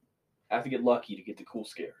you have to get lucky to get the cool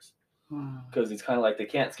scares. Because it's kind of like they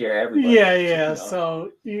can't scare everybody. Yeah. You know?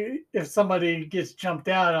 So if somebody gets jumped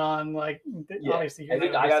out on, like, obviously, I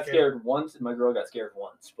think I got scared once, and my girl got scared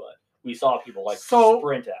once, but we saw people like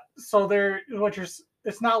sprint out. So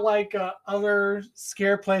it's not like other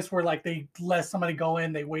scare place where like they let somebody go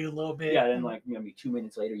in, they wait a little bit. Yeah, then like maybe 2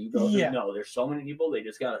 minutes later you go. Yeah. No, there's so many people, they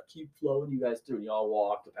just gotta keep flowing you guys through, and you all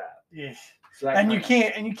walk the path. Yeah. So and you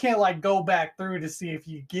can't like go back through to see if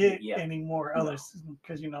you get any more others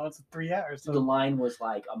because it's 3 hours. So the line was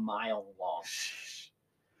like a mile long.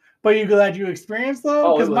 But you glad you experienced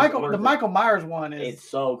though? Because the Michael Myers one is it's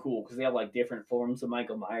so cool because they have like different forms of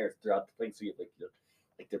Michael Myers throughout the thing. So you have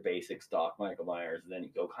like their basic stock Michael Myers, and then you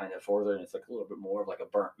go kind of further and it's like a little bit more of like a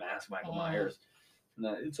burnt mask Michael Myers.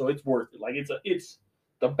 And so it's worth it. Like it's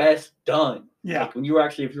the best done. Yeah. Like when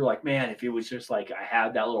if you're like, man, if it was just like I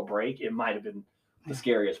had that little break, it might have been the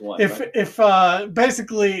scariest one. If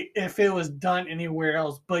basically if it was done anywhere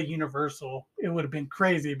else but Universal, it would have been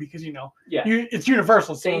crazy because it's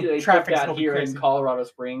Universal, so traffic's out here in Colorado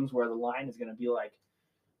Springs where the line is going to be like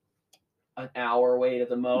an hour wait at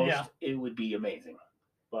the most. Yeah. It would be amazing,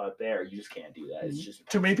 but there you just can't do that. It's just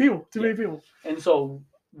too many people. And so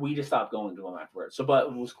we just stopped going to them afterwards. So, but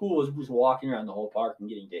what was cool was walking around the whole park and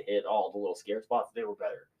getting to hit all the little scare spots. They were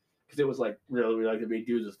better. Because it was like really like the big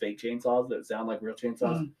dudes with fake chainsaws that sound like real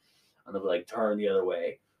chainsaws, and they'll be like turn the other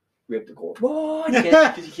way, rip the cord,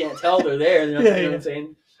 because you can't tell they're there. You know what I'm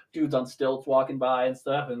saying? Dudes on stilts walking by and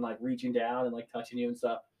stuff, and like reaching down and like touching you and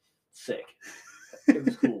stuff. Sick. It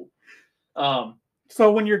was cool. So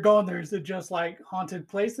when you're going there, is it just like haunted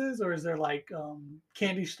places, or is there like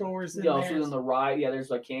candy stores? So on the ride, there's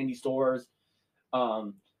like candy stores.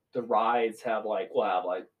 The rides have will have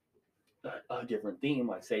a different theme.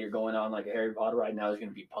 Like say you're going on like a Harry Potter ride, now there's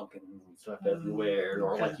going to be pumpkins and stuff everywhere,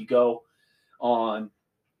 or like you go on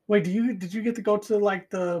Wait, did you get to go to like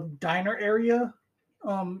the diner area?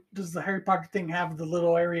 Does the Harry Potter thing have the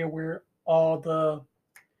little area where all the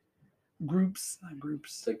not groups?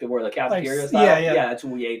 It's like where the Like, cafeteria style. yeah, yeah. Yeah, that's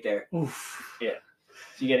what we ate there. Oof. Yeah.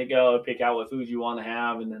 So you get to go and pick out what foods you want to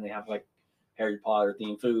have, and then they have like Harry Potter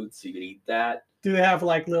themed foods, so you could eat that. Do they have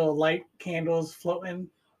like little light candles floating?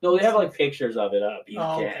 No, they have like pictures of it up. You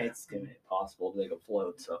can't. Okay. It's impossible to make it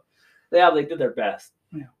float. So they did their best,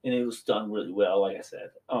 Yeah. and it was done really well. Like I said,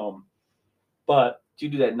 but you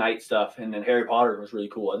do that night stuff, and then Harry Potter was really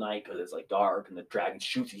cool at night because it's like dark, and the dragon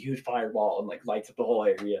shoots a huge fireball and like lights up the whole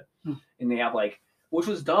area. And they have like, which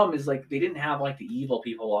was dumb, is like they didn't have like the evil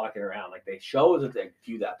people walking around. Like they show that they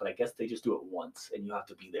do that, but I guess they just do it once, and you have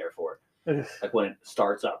to be there for it. Like when it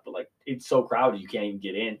starts up, but like it's so crowded you can't even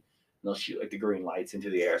get in. And they'll shoot like the green lights into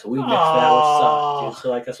the air. So we mixed that, which sucked, dude. So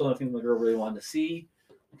like that's one of the things my girl really wanted to see,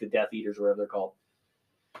 like the Death Eaters, whatever they're called.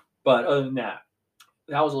 But other than that,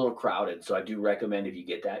 that was a little crowded. So I do recommend if you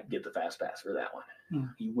get the Fast Pass for that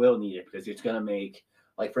one. You will need it because it's gonna make,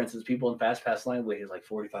 like for instance, people in Fast Pass line waited like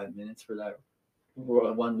 45 minutes for that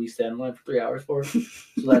one we stand in line for 3 hours for. So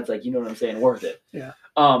that's like, you know what I'm saying, worth it. Yeah.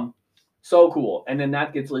 So cool. And then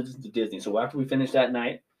that gets leads to Disney. So after we finished that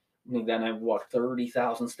night, I think that night we walked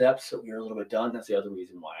 30,000 steps, so we were a little bit done. That's the other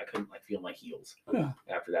reason why I couldn't like feel my heels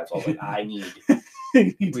after that. So I was like, I need.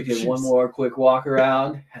 We did one more quick walk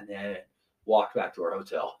around and then walked back to our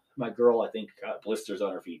hotel. My girl, I think, got blisters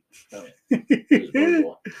on her feet. I mean, it was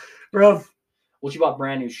brutal. Rough. Well, she bought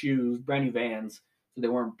brand new shoes, brand new Vans, so they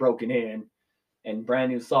weren't broken in, and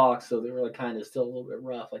brand new socks, so they were like kind of still a little bit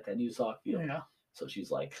rough, like that new sock feel. Yeah. So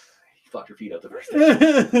she's like, fucked her feet up the first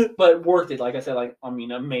day. But worth it. Like I said, like, I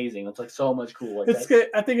mean, amazing. It's like so much cool. Like it's good.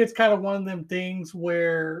 I think it's kind of one of them things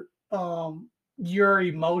where your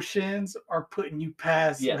emotions are putting you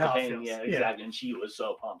past how it feels. Yeah, exactly. And she was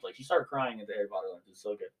so pumped. Like she started crying at the Harry Potter lunch. It's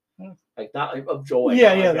so good. Like not like, of joy.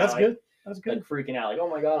 Yeah, that's good. That's good. Like freaking out. Like, oh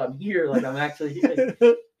my god, I'm here. Like I'm actually here.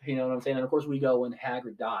 You know what I'm saying? And of course we go when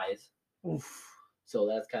Hagrid dies. Oof. So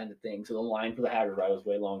that's kind of thing. So the line for the Hagrid ride was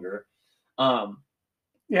way longer.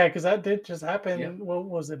 Yeah, because that did just happen. Yeah. What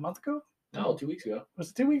was it, a month ago? No, 2 weeks ago.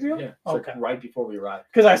 Was it 2 weeks ago? Yeah. Okay. Like right before we arrived.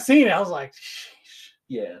 Because I seen it, I was like, sheesh.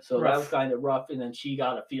 Yeah, so rough. That was kind of rough, and then she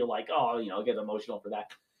got to feel like, oh, you know, get emotional for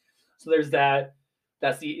that. So there's that.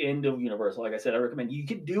 That's the end of Universal. Like I said, I recommend you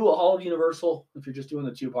can do all of Universal if you're just doing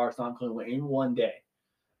the 2 parks, not including in one day.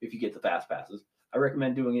 If you get the fast passes, I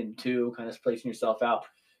recommend doing it in 2, kind of spacing yourself out.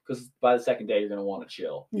 Because by the second day, you're going to want to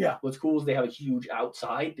chill. Yeah. What's cool is they have a huge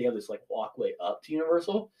outside. They have this like walkway up to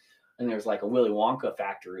Universal. And there's like a Willy Wonka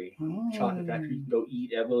factory, chocolate factory. You can go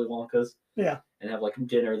eat at Willy Wonka's. Yeah. And have like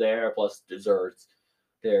dinner there plus desserts.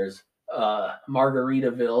 There's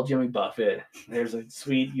Margaritaville, Jimmy Buffett. There's a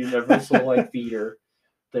sweet Universal like theater.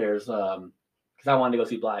 There's because I wanted to go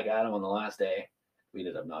see Black Adam on the last day. We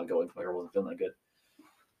ended up not going because my girl wasn't feeling that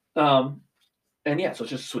good. And yeah, so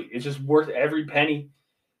it's just sweet. It's just worth every penny.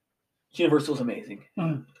 Universal's amazing.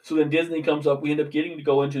 So then Disney comes up. We end up getting to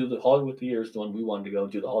go into the Hollywood theaters, the one we wanted to go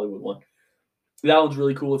into, the Hollywood one. That one's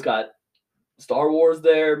really cool. It's got Star Wars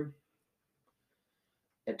there,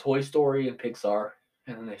 and Toy Story and Pixar,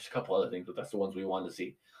 and then there's a couple other things, but that's the ones we wanted to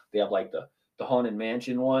see. They have like the Haunted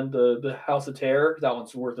Mansion one, the House of Terror. That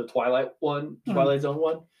one's worth the Twilight Zone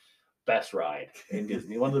one. Best ride in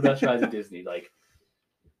Disney. One of the best rides in Disney. Like,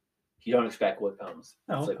 you don't expect what comes.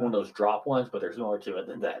 It's like one of those drop ones, but there's more to it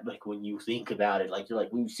than that. Like when you think about it, like you're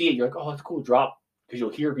like when you see it, you're like, oh, it's a cool drop because you'll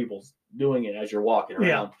hear people doing it as you're walking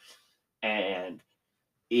around, and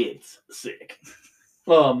it's sick.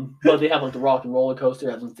 But they have like the Rock and Roller Coaster.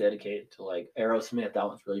 That one's dedicated to like Aerosmith. That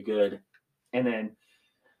one's really good. And then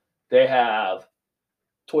they have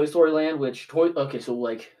Toy Story Land, okay, so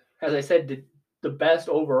like as I said, the best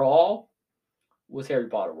overall was Harry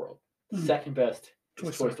Potter World. Second best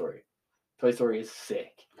is Toy Story. Toy Story is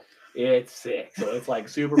sick. It's sick. So it's like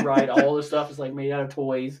super bright. All the stuff is like made out of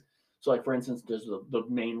toys. So like for instance, there's the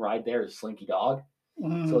main ride there is Slinky Dog.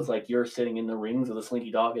 So it's like you're sitting in the rings of the Slinky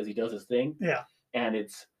Dog as he does his thing. Yeah. And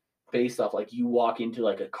it's based off like you walk into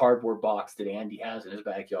like a cardboard box that Andy has in his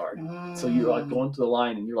backyard. So you're like going through the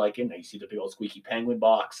line and you're like in there. You see the big old squeaky penguin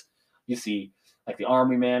box. You see like the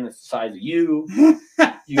army man that's the size of you.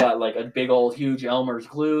 You got like a big old huge Elmer's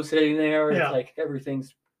glue sitting there. It's like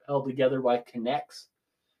everything's held together by connects.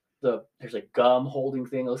 There's a gum holding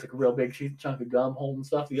thing. It looks like a real big chunk of gum holding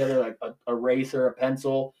stuff together, like a eraser, a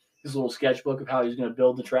pencil, this little sketchbook of how he's going to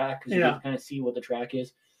build the track because you can kind of see what the track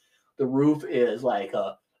is. The roof is like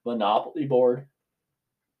a Monopoly board.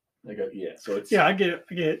 So it's I get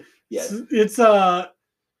it. Yeah, it's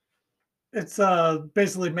It's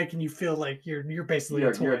basically making you feel like you're basically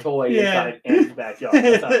a toy. You're a toy Yeah. inside Andy's backyard.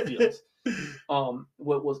 That's how it feels.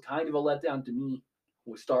 What was kind of a letdown to me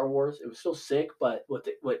with Star Wars, it was still sick, but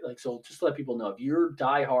so just to let people know, if you're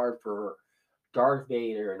diehard for Darth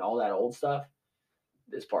Vader and all that old stuff,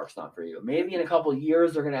 this park's not for you. Maybe in a couple of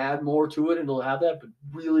years they're gonna add more to it and they'll have that, but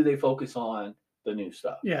really they focus on the new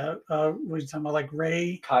stuff. Yeah, what are you talking about? Like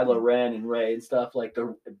Rey, Kylo Ren and Rey and stuff.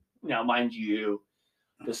 Now, mind you,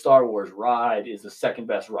 the Star Wars ride is the second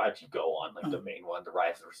best ride you go on, like the main one, the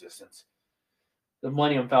Rise of Resistance. The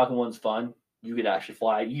Millennium Falcon one's fun. You could actually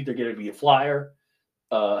fly. You either get to be a flyer,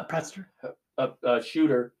 a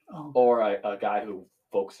shooter, or a guy who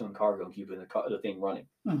focuses on cargo and keeping the thing running.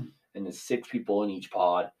 And there's 6 people in each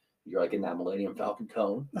pod. You're like in that Millennium Falcon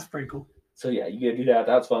cone. That's pretty cool. So yeah, you get to do that.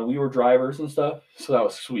 That's fun. We were drivers and stuff, so that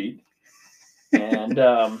was sweet. And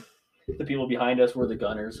the people behind us were the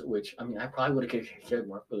gunners, which I mean, I probably would have cared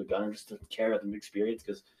more for the gunners to care about the experience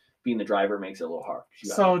because being the driver makes it a little hard.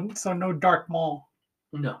 So no Darth Maul.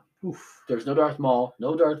 No. Oof. There's no Darth Maul,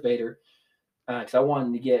 no Darth Vader. Because I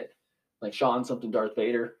wanted to get like Sean something Darth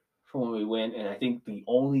Vader for when we went, and I think the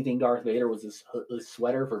only thing Darth Vader was this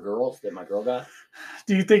sweater for girls that my girl got.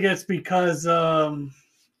 Do you think it's because they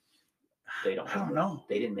don't? I don't know.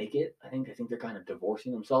 They didn't make it. I think they're kind of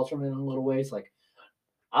divorcing themselves from it in little ways. Like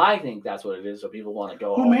I think that's what it is. So people want to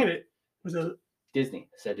go. Who made it? Was it Disney?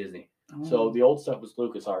 It said Disney. Oh. So the old stuff was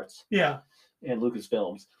LucasArts. Yeah. And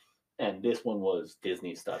Lucasfilms. And this one was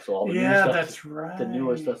Disney stuff. So all the new stuff, that's right. The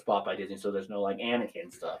newer stuff's bought by Disney, so there's no like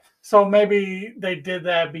Anakin stuff. So maybe they did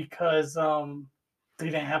that because they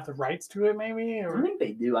didn't have the rights to it, maybe? Or... I think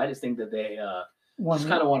they do. I just think that they just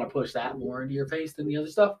kind of want to push that more into your face than the other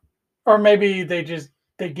stuff. Or maybe they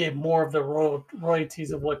get more of the royalties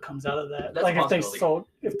of what comes out of that. That's like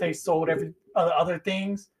if they sold every other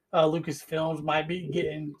things, Lucasfilms might be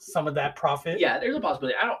getting some of that profit. Yeah, there's a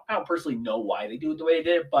possibility. I don't personally know why they do it the way they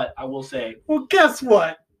did it, but I will say. Well, guess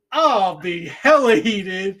what? I'll be hella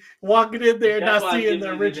heated walking in there and not seeing the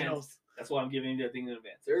originals. That's why I'm giving you the thing in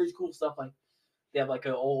advance. There's cool stuff like they have like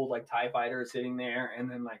an old like TIE fighter sitting there,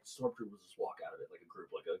 and then like stormtroopers just walk out of it like a group,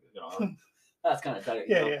 that's kind of tight.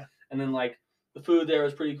 Yeah. And then like the food there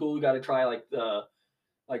is pretty cool. We got to try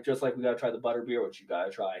just like we got to try the butter beer, which you got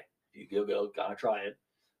to try. You gotta try it.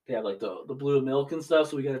 They have like the blue milk and stuff,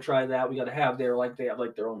 so we got to try that. We got to have they have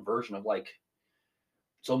like their own version of like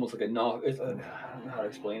it's almost like I don't know how to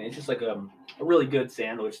explain it. It's just like a really good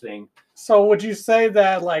sandwich thing. So would you say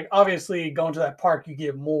that like obviously going to that park you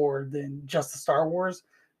get more than just the Star Wars,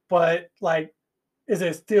 but like is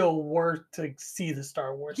it still worth to see the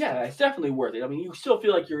Star Wars? Yeah, it's definitely worth it. I mean, you still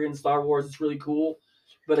feel like you're in Star Wars. It's really cool.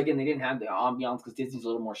 But again, they didn't have the ambiance because Disney's a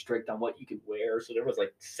little more strict on what you could wear. So there was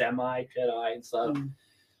like semi-Jedi and stuff.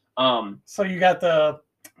 So you got what's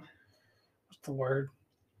the word?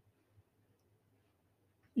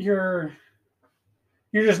 You're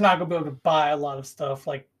just not gonna be able to buy a lot of stuff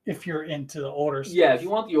like if you're into the older stuff. Yeah, if you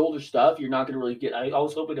want the older stuff, you're not gonna really get. I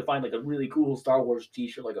was hoping to find like a really cool Star Wars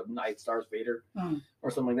T-shirt, like a Night Stars Vader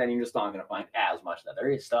or something like that. And you're just not gonna find as much of that.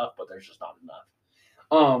 There is stuff, but there's just not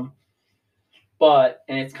enough.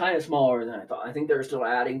 And it's kind of smaller than I thought. I think they're still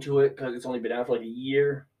adding to it because it's only been out for like a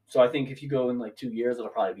year. So I think if you go in like 2 years, it'll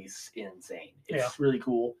probably be insane. It's really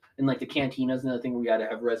cool. And like the cantina's another thing where you got to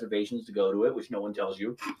have reservations to go to it, which no one tells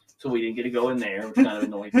you. So we didn't get to go in there, which kind of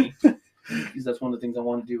annoyed me. Because that's one of the things I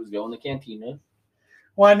wanted to do was go in the cantina.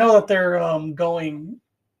 Well, I know that they're going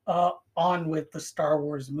on with the Star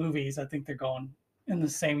Wars movies. I think they're going in the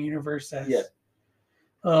same universe as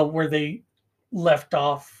where they left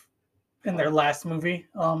off in their last movie.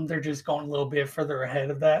 They're just going a little bit further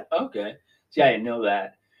ahead of that. Okay. See, I didn't know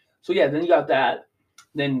that. So yeah, then you got that.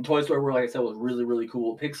 Then Toy Story World, like I said, was really, really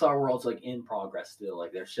cool. Pixar World's like in progress still.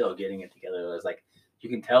 Like they're still getting it together. There's like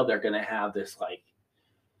you can tell they're gonna have this like.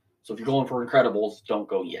 So if you're going for Incredibles, don't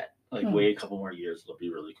go yet. Like wait a couple more years, it'll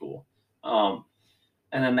be really cool. And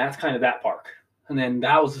then that's kind of that park. And then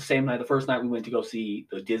that was the same night. The first night we went to go see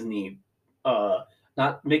the Disney,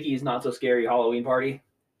 not Mickey's Not So Scary Halloween Party.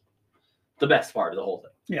 The best part of the whole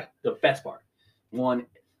thing. Yeah, the best part. One.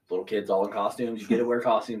 Little kids all in costumes. You get to wear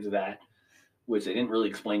costumes of that, which they didn't really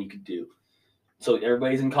explain you could do. So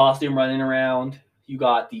everybody's in costume running around. You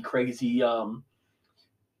got the crazy,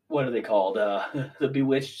 what are they called? The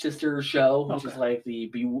Bewitched Sisters show, which is like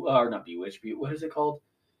the not Bewitched. What is it called?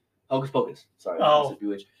 Hocus Pocus. Sorry, I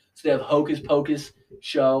Bewitched. So they have Hocus Pocus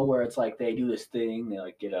show where it's like they do this thing. They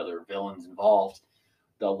like get other villains involved.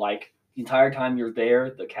 They'll like the entire time you're there,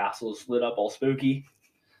 the castle is lit up all spooky.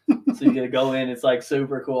 So you get to go in. It's like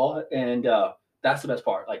super cool, and that's the best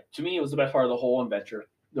part. Like to me, it was the best part of the whole adventure.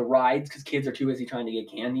 the rides, because kids are too busy trying to get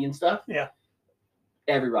candy and stuff. Yeah.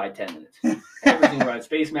 Every ride 10 minutes. Every single ride.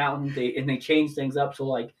 Space Mountain, they change things up so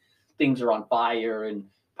like things are on fire and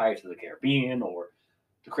Pirates of the Caribbean, or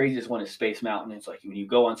the craziest one is Space Mountain. It's like when you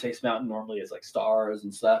go on Space Mountain, normally it's like stars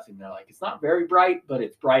and stuff, and they're like it's not very bright, but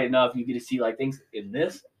it's bright enough. You get to see like things in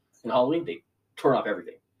this. In Halloween, they turn off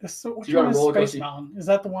everything. So which one is Space Mountain? Is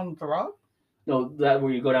that the one with the rock? No, that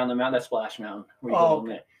where you go down the mountain. That's Splash Mountain. Where you go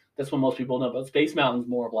okay. That's what most people know. But Space Mountain's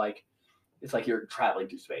more of like it's like you're traveling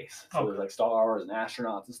through space. So there's like stars and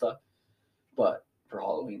astronauts and stuff. But for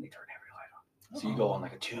Halloween, they turn every light on. So you go on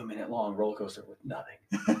like a 2-minute long roller coaster with nothing.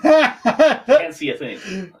 You can't see a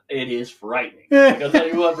thing. It is frightening. Like, I'll tell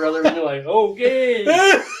you what, brother. You're like, okay.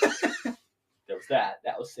 There was that.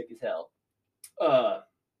 That was sick as hell.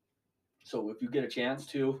 So if you get a chance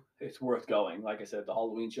to, it's worth going. Like I said, the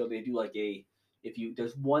Halloween show, they do like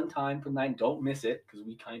there's one time per night, don't miss it, because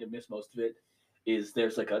we kind of miss most of it, is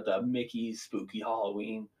there's like the Mickey's Spooky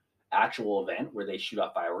Halloween actual event where they shoot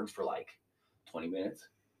off fireworks for like 20 minutes.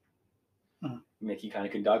 Mickey kind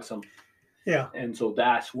of conducts them. Yeah. And so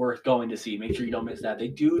that's worth going to see. Make sure you don't miss that. They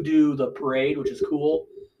do the parade, which is cool.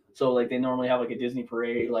 So like they normally have like a Disney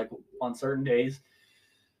parade like on certain days.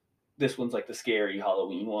 This one's like the scary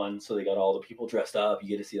Halloween one. So they got all the people dressed up. You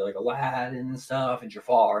get to see like Aladdin and stuff and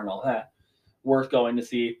Jafar and all that. Worth going to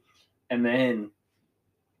see. And then,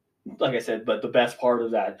 like I said, but the best part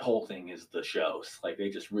of that whole thing is the shows. Like they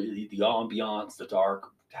just really, the ambiance, the dark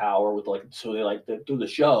tower with like, so they like do the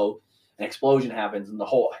show, an explosion happens and the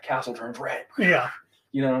whole castle turns red. Yeah.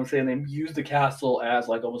 You know what I'm saying? They use the castle as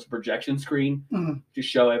like almost a projection screen to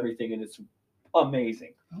show everything, and it's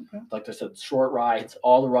amazing. Okay. Like I said, short rides.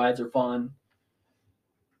 All the rides are fun.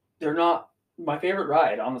 They're not my favorite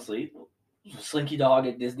ride, honestly. Slinky Dog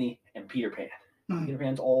at Disney and Peter Pan. Peter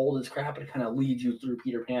Pan's old as crap, but it kind of leads you through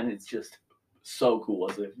Peter Pan. And it's just so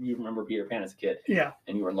cool. As if you remember Peter Pan as a kid, yeah,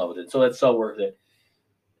 and you were in love with it. So that's so worth it.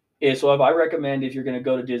 Yeah, so if I recommend, if you're going to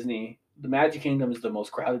go to Disney, the Magic Kingdom is the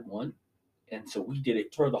most crowded one. And so we did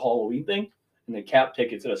it for the Halloween thing, and they cap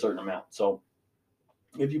tickets at a certain amount. So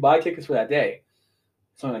if you buy tickets for that day,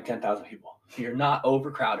 it's only like 10,000 people. You're not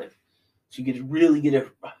overcrowded. So you get to really get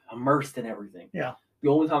immersed in everything. Yeah. The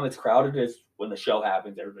only time it's crowded is when the show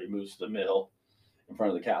happens. Everybody moves to the middle in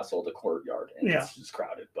front of the castle, the courtyard, and it's just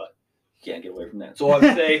crowded. But you can't get away from that. So I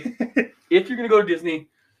would say if you're going to go to Disney,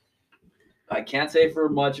 I can't say for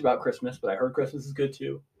much about Christmas, but I heard Christmas is good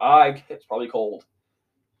too. It's probably cold.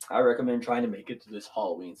 I recommend trying to make it to this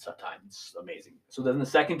Halloween sometime. It's amazing. So then the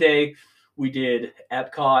second day, we did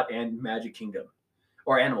Epcot and Magic Kingdom,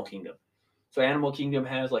 or Animal Kingdom. So Animal Kingdom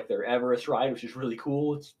has like their Everest ride, which is really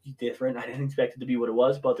cool. It's different. I didn't expect it to be what it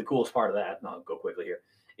was, but the coolest part of that, and I'll go quickly here,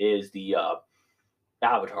 is the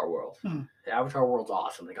Avatar World. The Avatar World's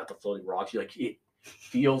awesome. They got the floating rocks. It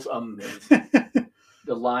feels amazing.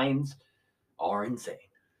 The lines are insane.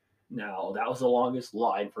 Now, that was the longest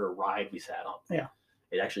line for a ride we sat on. Yeah.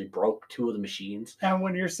 It actually broke 2 of the machines. And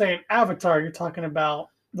when you're saying Avatar, you're talking about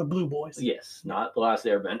the Blue Boys. Yes, not The Last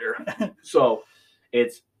Airbender. So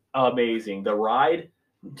it's amazing. The ride,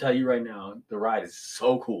 I'll tell you right now, the ride is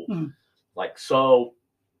so cool. Like, so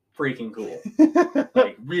freaking cool.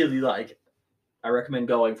 Like, really, like, I recommend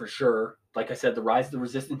going for sure. Like I said, the Rise of the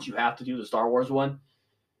Resistance, you have to do the Star Wars one.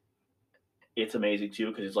 It's amazing, too,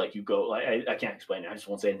 because it's like you go, like, I can't explain it. I just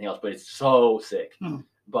won't say anything else, but it's so sick.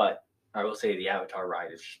 But I will say the Avatar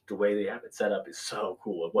ride is the way they have it set up is so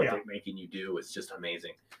cool. What they're making you do is just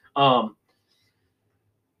amazing. But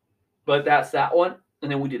that's that one.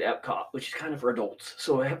 And then we did Epcot, which is kind of for adults.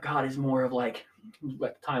 So Epcot is more of like, at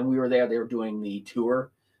the time we were there, they were doing the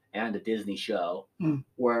tour and a Disney show,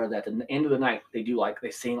 where at the end of the night,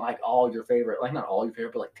 they sing like all your favorite, like not all your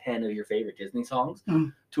favorite, but like 10 of your favorite Disney songs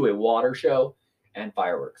to a water show and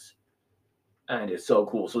fireworks. And it's so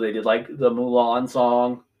cool. So they did like the Mulan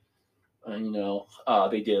song. And,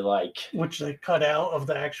 they did like... Which they cut out of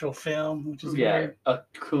the actual film, which is weird.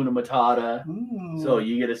 Hakuna Matata. So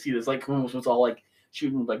you get to see this like cool, so it's all like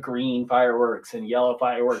shooting like green fireworks and yellow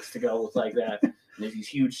fireworks to go with like that. And there's these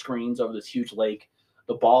huge screens over this huge lake.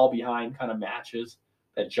 The ball behind kind of matches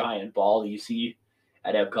that giant ball that you see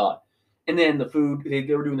at Epcot. And then the food, they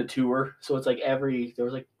were doing the tour. So it's like there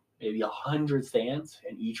was like maybe 100 stands,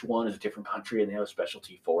 and each one is a different country, and they have a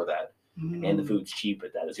specialty for that. And the food's cheap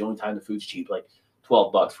at that. It's the only time the food's cheap, like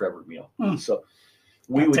 $12 for every meal. So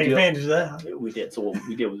we would take advantage of that. We did. So what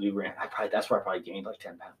we did was we ran. That's where I probably gained like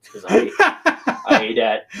 10 pounds, because we ate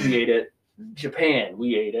at Japan,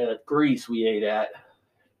 we ate at Greece, we ate at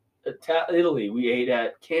Italy, we ate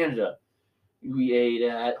at Canada, we ate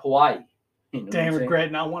at Hawaii. Damn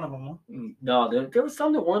regret not one of them. Huh? No, there was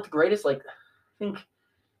some that weren't the greatest. Like I think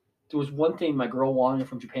there was one thing my girl wanted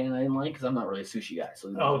from Japan I didn't like because I'm not really a sushi guy,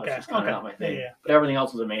 so that's just kind of not my thing. Yeah. But everything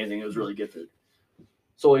else was amazing. It was really good food.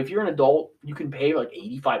 So if you're an adult, you can pay like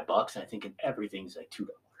 $85, and I think everything's like $2.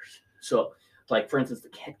 So like for instance, the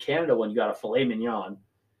Canada one, you got a filet mignon,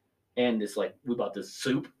 and this like we bought this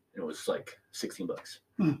soup, and it was like $16.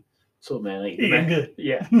 So man, like, good.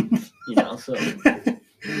 Yeah, so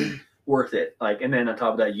worth it. Like, and then on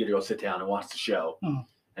top of that, you get to go sit down and watch the show,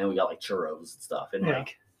 and we got like churros and stuff, and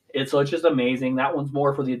like it's just amazing. That one's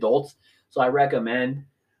more for the adults, so I recommend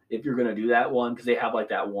if you're gonna do that one because they have like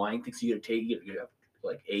that wine thing, so you get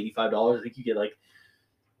like $85. I think you get like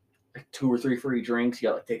 2 or 3 free drinks. You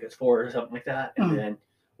got like tickets for it or something like that, and then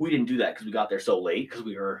we didn't do that because we got there so late because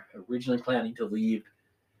we were originally planning to leave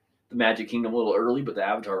the Magic Kingdom a little early, but the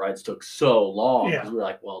Avatar rides took so long because we were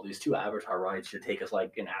like, well, these 2 Avatar rides should take us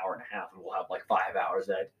like an hour and a half, and we'll have like 5 hours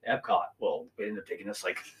at Epcot. Well, it ended up taking us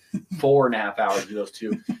like 4.5 hours to do those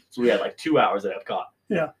 2, so we had like 2 hours at Epcot.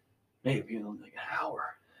 Yeah, maybe like an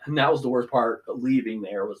hour, and that was the worst part. Leaving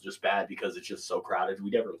there was just bad because it's just so crowded. We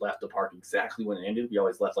never left the park exactly when it ended. We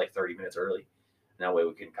always left like 30 minutes early, and that way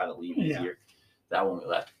we can kind of leave easier. That one we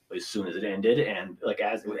left as soon as it ended, and like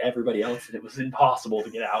as with everybody else, it was impossible to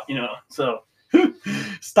get out, So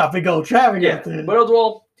stop and go traffic. Yeah, but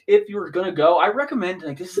overall, if you were gonna go, I recommend.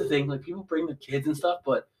 Like this is the thing, like people bring their kids and stuff,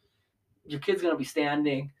 but your kid's gonna be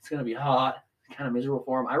standing. It's gonna be hot, kind of miserable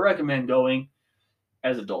for them. I recommend going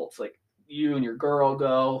as adults, like you and your girl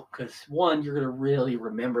go, because one, you're gonna really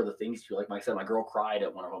remember the things you like. I said, my girl cried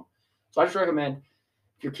at one of them, so I just recommend.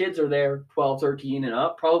 If your kids are there 12, 13 and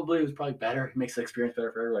up, it was probably better. It makes the experience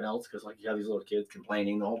better for everyone else because like you have these little kids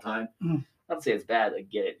complaining the whole time. Not to say it's bad, like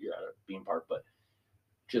get it, you're at a theme park, but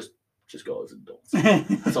just go as adults.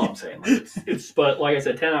 That's all I'm saying. Like, it's but like I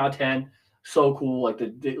said, 10 out of 10, so cool. Like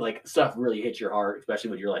the like stuff really hits your heart,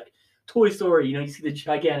 especially when you're like Toy Story. You see the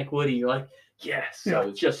gigantic Woody, you're like, yes. So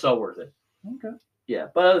it's just so worth it. Okay. Yeah,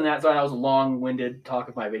 but other than that, sorry, that was a long-winded talk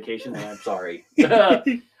of my vacation, and I'm sorry. But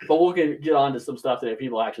we'll get on to some stuff that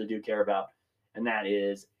people actually do care about, and that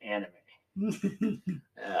is anime.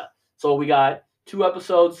 So we got 2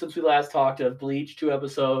 episodes since we last talked of Bleach, 2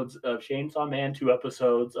 episodes of Chainsaw Man, 2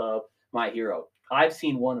 episodes of My Hero. I've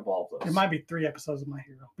seen one of all of those. There might be 3 episodes of My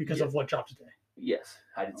Hero because of what dropped today. Yes,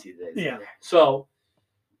 I didn't see today. Yeah. So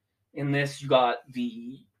in this, you got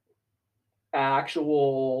the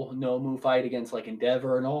actual Nomu fight against like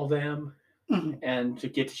Endeavor and all of them, and to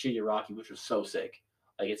get to Shigaraki, which was so sick.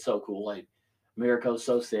 Like it's so cool. Like Miriko's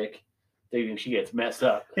so sick, she gets messed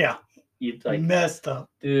up. Yeah, messed up,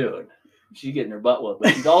 dude. She's getting her butt whooped,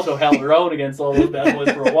 but she's also held her own against all those bad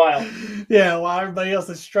boys for a while. Yeah, while everybody else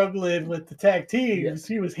is struggling with the tag teams,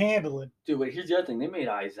 he was handling. Dude, but here's the other thing: they made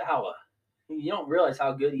Aizawa. You don't realize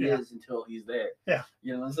how good he is until he's there. Yeah,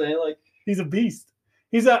 you know what I'm saying? Like he's a beast.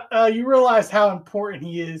 He's you realize how important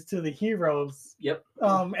he is to the heroes. Yep.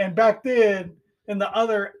 And back then, in the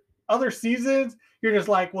other seasons, you're just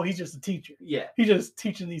like, well, he's just a teacher. Yeah. He's just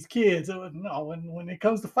teaching these kids. No, when it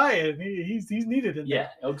comes to fighting, he's needed in there.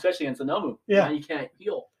 Yeah, especially against the Nomu. Yeah. Now you can't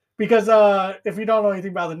heal. Because if you don't know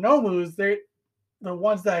anything about the Nomus, they're the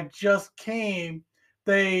ones that just came.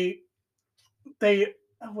 They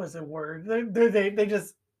what was the word? They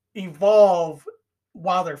just evolve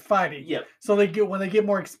while they're fighting. Yep. So when they get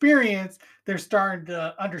more experience, they're starting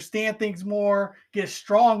to understand things more, get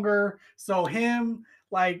stronger. So him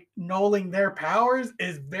like knowing their powers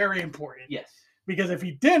is very important. Yes. Because if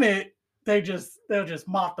he didn't, they'll just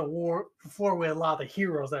mop the floor with a lot of the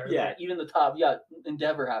heroes that are there. Even the top, you got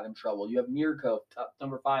Endeavor having trouble. You have Mirko, top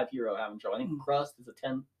number 5 hero, having trouble. I think Crust is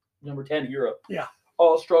number 10 hero. Yeah.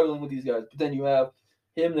 All struggling with these guys. But then you have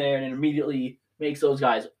him there, and it immediately makes those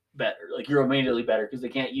guys better. Like you're immediately better because they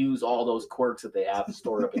can't use all those quirks that they have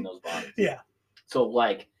stored up in those bodies. Yeah. So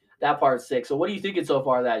like that part's sick. So what are you thinking so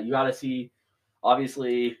far? That you got to see,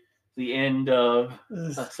 obviously, the end of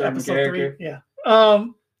a certain episode character. 3. Yeah.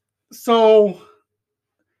 So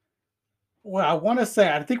what I want to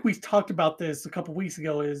say, I think we talked about this a couple weeks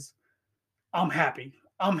ago, is I'm happy.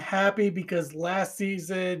 I'm happy because last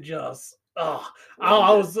season just I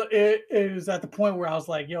was it was at the point where I was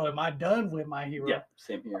like, yo, am I done with My Hero? Yeah,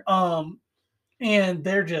 same here. And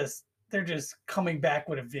they're just coming back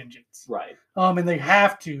with a vengeance. Right. And they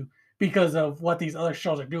have to because of what these other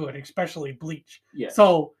shows are doing, especially Bleach. Yeah.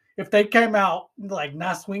 So if they came out like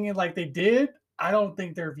not swinging like they did, I don't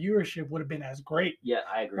think their viewership would have been as great. Yeah,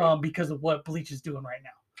 I agree. Because of what Bleach is doing right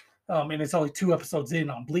now. And it's only 2 episodes in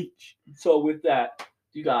on Bleach. So with that,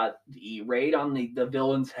 you got the raid on the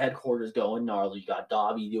villain's headquarters going gnarly. You got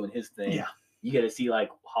Dobby doing his thing. Yeah. You get to see like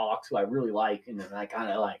Hawks, who I really like, and then I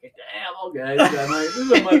kind of like, damn, okay, this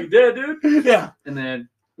guy might be dead, dude. Yeah. And then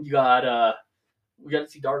You got we got to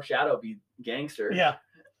see Dark Shadow be gangster. Yeah.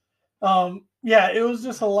 Yeah, it was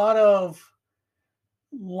just a lot of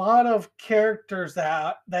characters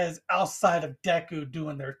that is outside of Deku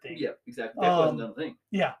doing their thing. Yeah, exactly. That wasn't the thing.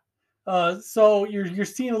 Yeah. So you're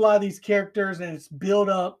seeing a lot of these characters, and it's built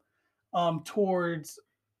up towards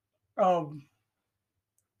am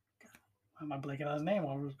I blanking on his name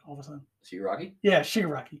all of a sudden? Shigaraki? Yeah,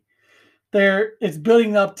 Shigaraki. It's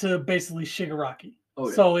building up to basically Shigaraki. Oh,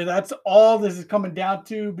 yeah. So that's all this is coming down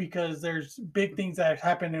to, because there's big things that are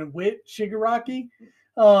happening with Shigaraki.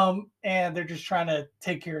 And they're just trying to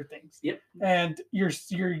take care of things. Yep. And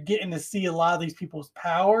you're getting to see a lot of these people's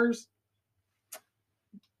powers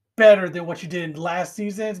better than what you did in last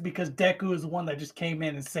seasons, because Deku is the one that just came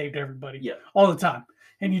in and saved everybody all the time.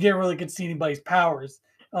 And you didn't really get to see anybody's powers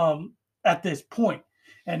at this point.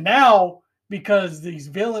 And now, because these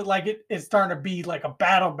villains, like it's starting to be like a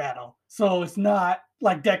battle. So it's not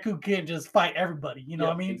like Deku can't just fight everybody. You know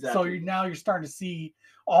what I mean? Exactly. So you're starting to see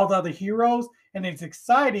all the other heroes, and it's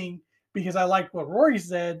exciting, because I like what Rory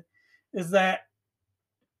said, is that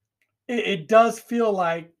it does feel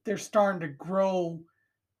like they're starting to grow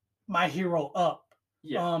My Hero up.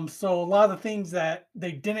 Yeah. So a lot of the things that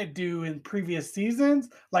they didn't do in previous seasons,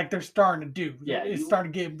 like they're starting to do. Yeah. It's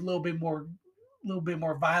starting to get a little bit more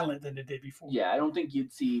violent than it did before. Yeah, I don't think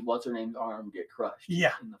you'd see what's her name's arm get crushed.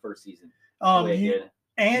 Yeah. In the first season. You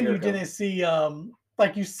didn't see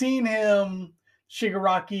like you've seen him,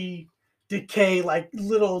 Shigaraki, decay like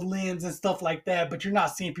little limbs and stuff like that, but you're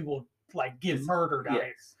not seeing people like get murdered out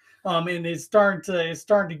here. And it's starting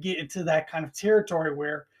to get into that kind of territory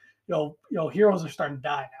where heroes are starting to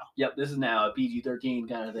die now. Yep, this is now a PG-13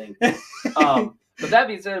 kind of thing. But that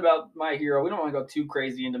being said about My Hero, we don't want to go too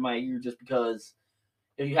crazy into My Hero, just because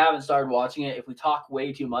if you haven't started watching it, if we talk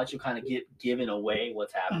way too much, you'll kind of get given away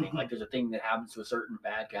what's happening. Mm-hmm. Like there's a thing that happens to a certain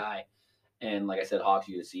bad guy, and like I said, Hawks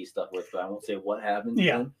you to see stuff with, but I won't say what happens.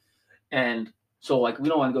 Yeah. And so like we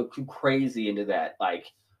don't want to go too crazy into that.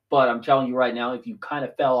 But I'm telling you right now, if you kind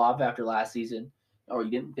of fell off after last season, or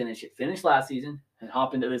you didn't finish last season and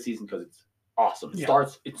hop into this season, because it's awesome.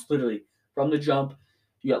 It's literally from the jump.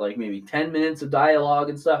 You got like maybe 10 minutes of dialogue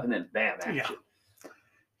and stuff, and then bam, action. Yeah.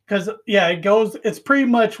 Because it's pretty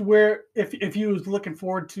much where if you was looking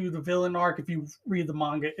forward to the villain arc, if you read the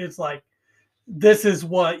manga, it's like this is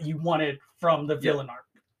what you wanted from the villain arc.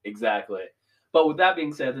 Exactly. But with that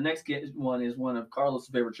being said, the next one is one of Carlos'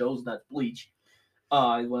 favorite shows, and that's Bleach.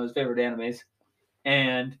 One of his favorite animes,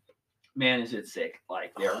 and man, is it sick!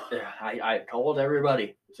 Like I told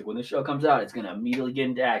everybody, it's like when this show comes out, it's gonna immediately get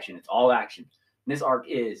into action. It's all action. And this arc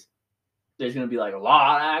there's gonna be like a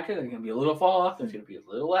lot of action. There's gonna be a little fall off. There's gonna be a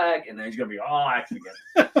little lag, and then there's gonna be all action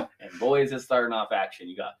again. And boy, is it starting off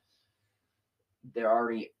action! They're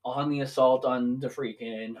already on the assault on the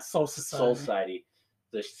freaking Soul Society,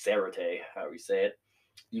 the Serite, however you say it.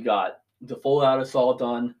 You got the full out assault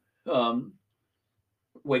on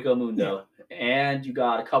Waco Mundo, and you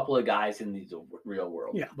got a couple of guys in the real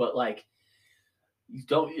world. Yeah. But you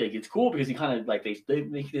don't it's cool because you kind of they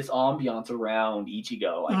make this ambiance around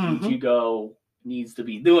Ichigo. Ichigo needs to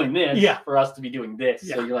be doing this for us to be doing this.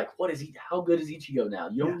 Yeah. So you're like, how good is Ichigo now?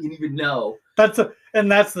 You don't even know. That's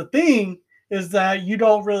the thing, is that you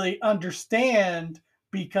don't really understand,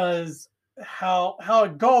 because how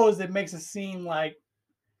it goes, it makes it seem like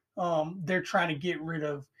they're trying to get rid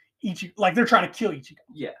of Ichigo, like they're trying to kill Ichigo.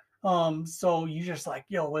 Yeah. So you're just like,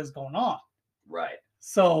 yo, what's going on? Right.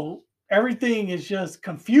 So everything is just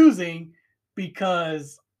confusing,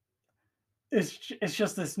 because it's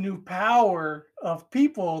just this new power of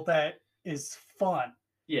people that is fun.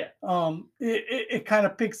 Yeah. It kind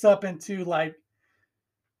of picks up into like,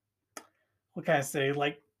 what can I say?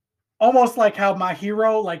 Like almost like how My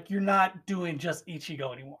Hero, like you're not doing just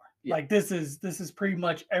Ichigo anymore. Yeah. Like this is pretty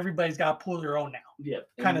much everybody's got to pull their own now. Yeah.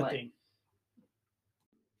 Kind of thing.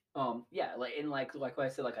 Like I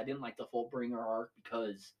said, I didn't like the Fullbringer arc,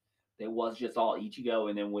 because it was just all Ichigo,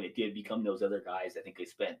 and then when it did become those other guys, I think they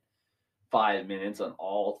spent 5 minutes on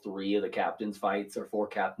all 3 of the captains' fights, or 4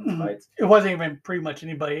 captains' fights. It wasn't even pretty much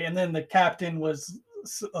anybody, and then the captain was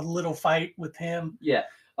a little fight with him. Yeah,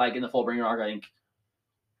 like in the Fullbringer arc, I think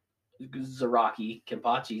Zaraki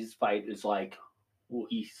Kenpachi's fight is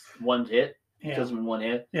he's one hit. Yeah. Just in one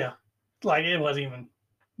hit. Yeah, like it wasn't even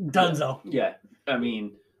donezo. Yeah. I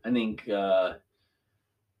mean, I think the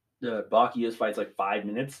Bakuya's fight's 5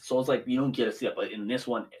 minutes, so it's you don't get to see it. But in this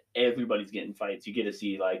one, everybody's getting fights. You get to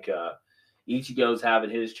see Ichigo's having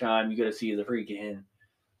his chime. You get to see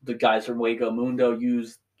the guys from Waco Mundo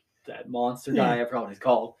use that monster guy. I forgot what he's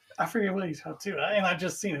called. I forget what he's called too, and I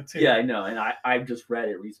just seen it too. Yeah, I know, and I just read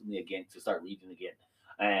it recently again to start reading again.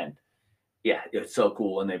 And yeah, it's so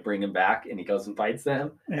cool. And they bring him back, and he goes and fights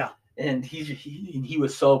them. Yeah. And he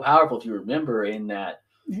was so powerful. If you remember, in that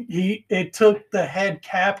it took the head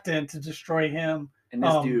captain to destroy him. And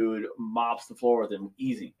this dude mops the floor with him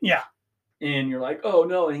easy. Yeah. And you're like, oh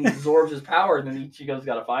no, and he absorbs his power, and then Ichigo's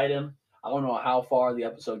got to fight him. I don't know how far the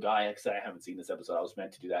episode got. Like I said, I haven't seen this episode. I was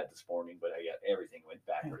meant to do that this morning, but I got everything went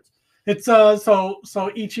backwards. It's so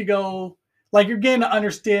Ichigo, like, you're getting an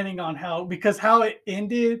understanding on how it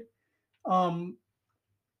ended.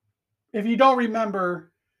 If you don't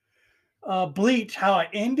remember, Bleach, how it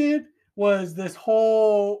ended was his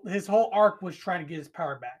whole arc was trying to get his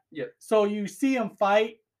power back. Yeah. So you see him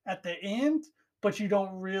fight at the end, but you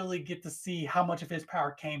don't really get to see how much of his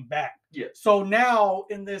power came back. Yeah. So now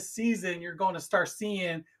in this season, you're going to start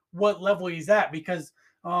seeing what level he's at, because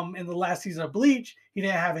in the last season of Bleach, he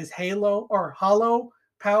didn't have his Halo or Hollow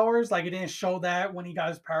powers. Like, it didn't show that when he got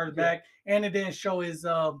his powers back, and it didn't show his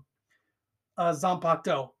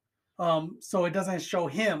Zanpakuto. So it doesn't show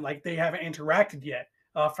him, like, they haven't interacted yet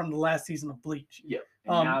from the last season of Bleach. Yeah.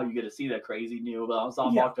 And now you get to see that crazy new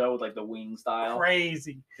Zanpakuto with like the wing style.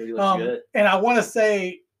 Crazy. He looks good. And I want to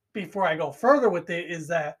say, before I go further with it, is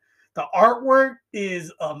that the artwork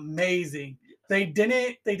is amazing. They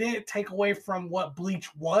didn't take away from what Bleach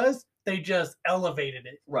was. They just elevated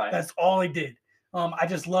it. Right. That's all they did. I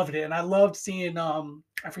just loved it. And I loved seeing I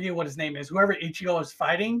forget what his name is. Whoever Ichigo is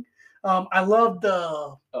fighting. I love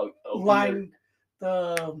the line,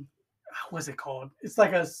 what's it called? It's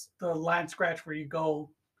like the line scratch where you go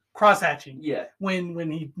cross-hatching. Yeah.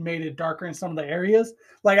 When he made it darker in some of the areas.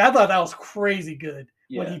 Like, I thought that was crazy good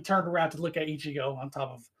when he turned around to look at Ichigo on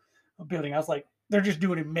top of a building. I was like, they're just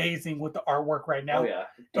doing amazing with the artwork right now. Oh yeah.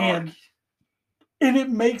 Dark. And it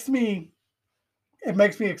makes me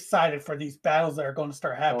excited for these battles that are going to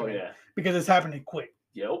start happening. Oh yeah. Because it's happening quick.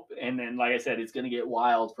 Yep. And then, like I said, it's going to get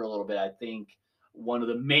wild for a little bit. I think one of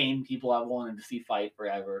the main people I've wanted to see fight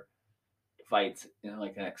forever fights in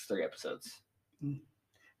like the next 3 episodes.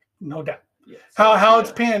 No doubt. Yes. How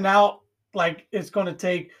it's panning out, like, it's going to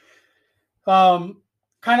take kind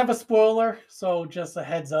of a spoiler, so just a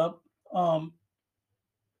heads up.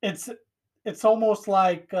 It's almost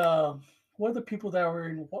like what are the people that were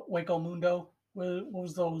in Waco Mundo? What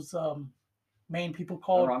was those main people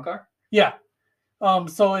called? Rancor? Yeah.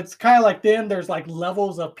 So it's kind of like them. There's like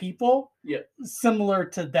levels of people, similar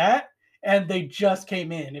to that, and they just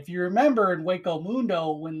came in. If you remember in Waco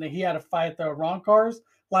Mundo, when he had to fight the Roncars,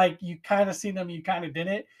 like, you kind of seen them, you kind of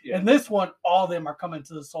didn't. Yeah. And this one, all of them are coming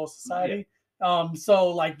to the Soul Society. Yeah. So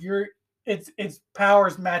like it's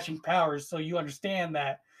powers matching powers, so you understand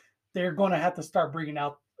that they're going to have to start bringing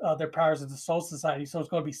out their powers of the Soul Society. So it's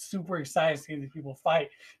going to be super exciting to see these people fight,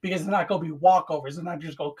 because it's not going to be walkovers. It's not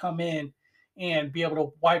just going to come in and be able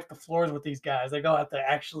to wipe the floors with these guys. They're going to have to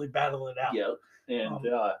actually battle it out. Yep. And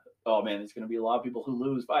oh man, there's going to be a lot of people who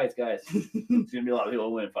lose fights, guys. There's going to be a lot of people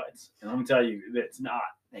who win fights. And let me tell you, it's not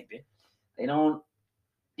like they don't.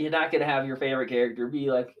 You're not going to have your favorite character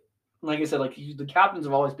be like I said, like, the captains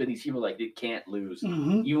have always been these people like they can't lose.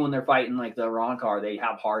 Mm-hmm. Even when they're fighting like the Rancor, they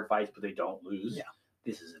have hard fights, but they don't lose. Yeah.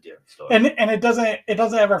 This is a different story. And it doesn't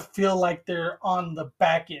ever feel like they're on the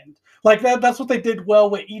back end. Like that's what they did well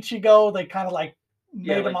with Ichigo. They kind of like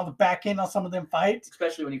made him on the back end on some of them fights.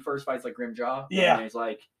 Especially when he first fights like Grimjaw. Yeah. And he's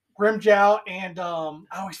like Grimjaw and I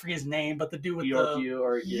always forget his name, but the dude with I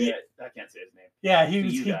can't say his name. Yeah,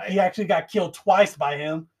 he actually got killed twice by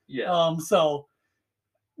him. Yeah. So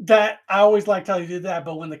that I always liked how he did that,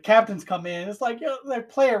 but when the captains come in, it's like they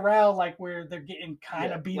play around like where they're getting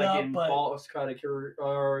kind of beat like up, in but or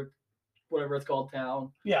whatever it's called,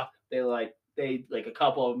 town. Yeah, they a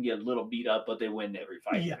couple of them get a little beat up, but they win every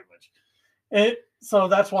fight pretty much. So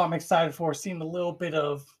that's why I'm excited for seeing a little bit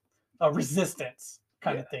of resistance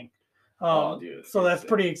kind of thing. Dude, so that's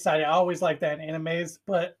pretty exciting. I always like that in animes,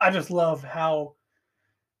 but I just love how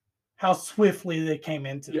swiftly they came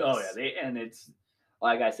into this. Oh yeah, and it's.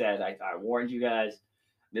 Like I said, I warned you guys.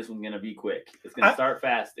 This one's gonna be quick. It's gonna start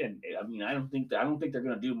fast, and I mean, I don't think they're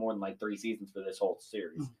gonna do more than like 3 seasons for this whole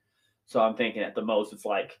series. So I'm thinking at the most it's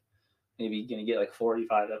like maybe gonna get like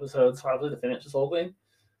 45 episodes probably to finish this whole thing.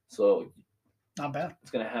 So not bad. It's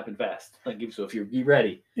gonna happen fast. So if you're be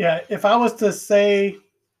ready. Yeah, if I was to say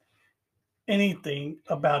anything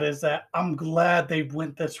about it, is that I'm glad they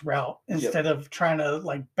went this route instead of trying to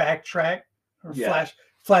like backtrack or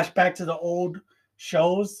flash back to the old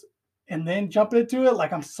shows and then jump into it.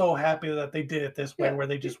 Like, I'm so happy that they did it this way, where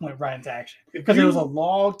they just went right into action, because it was a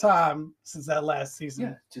long time since that last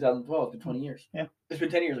season. 2012. It's been 20 years. Yeah, it's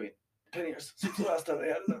been 10 years. I mean, 10 years since the last time they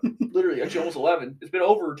had it. Literally, actually, almost 11. It's been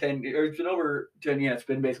over 10. Or it's been over 10. Yeah, it's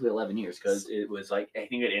been basically 11 years because it was like I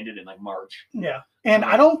think it ended in like March. Yeah, and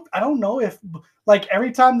I don't know if like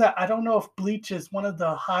every time that I don't know if Bleach is one of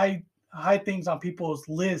the high things on people's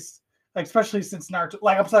lists, like especially since Naruto.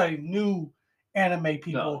 Like I'm sorry, new anime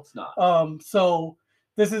people. No, it's not. So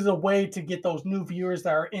this is a way to get those new viewers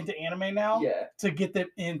that are into anime now. Yeah. To get them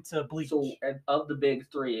into Bleach. So of the big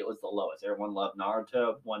three, it was the lowest. Everyone loved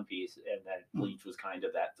Naruto, One Piece, and then Bleach was kind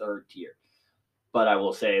of that third tier. But I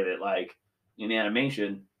will say that like in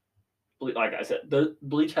animation, like I said, the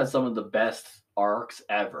Bleach has some of the best arcs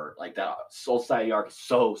ever. Like that Soul Society arc is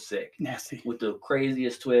so sick. Nasty. With the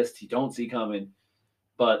craziest twists you don't see coming.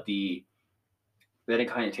 But then it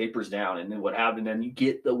kind of tapers down, and then what happened? Then you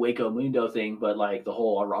get the Waco Mundo thing, but like the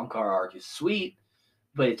whole Arrancar arc is sweet,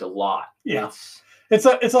 but it's a lot. Yeah, it's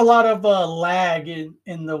a lot of lag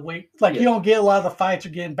in the wake. Like you don't get a lot of the fights.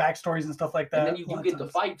 You're getting backstories and stuff like that. And then you do get the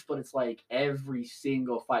fights, but it's like every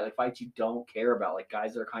single fight, like fights you don't care about, like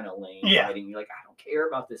guys that are kind of lame fighting. You're like, I don't care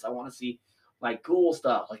about this. I want to see like cool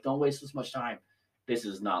stuff. Like don't waste this much time. This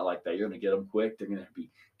is not like that. You're gonna get them quick. They're gonna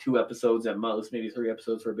be 2 episodes at most, maybe 3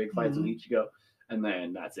 episodes for a big fight with Ichigo, and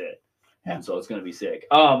then that's it. Yeah. And so it's gonna be sick.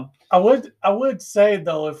 I would say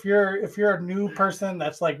though, if you're a new person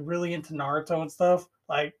that's like really into Naruto and stuff,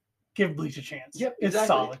 like give Bleach a chance. Yep, it's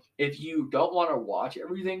solid. If you don't want to watch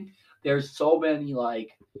everything, there's so many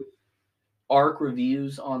like arc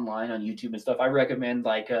reviews online on YouTube and stuff. I recommend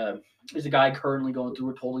like there's a guy currently going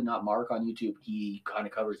through it, totally not Mark on YouTube. He kind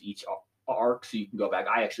of covers each arc, so you can go back.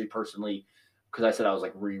 I actually personally, because I said I was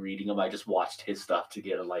like rereading them, I just watched his stuff to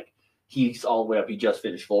get it like. He's all the way up. He just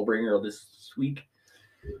finished Fullbringer this week.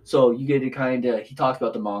 So you get to kind of, he talks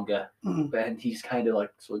about the manga, and he's kind of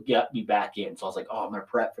like, so it got me back in. So I was like, oh, I'm going to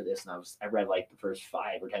prep for this. And I read like the first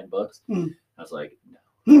 5 or 10 books. I was like,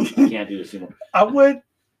 no, I can't do this anymore. Go ahead.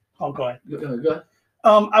 Go ahead.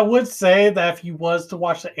 I would say that if you was to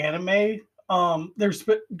watch the anime,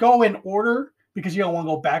 go in order because you don't want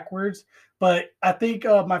to go backwards. But I think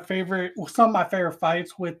some of my favorite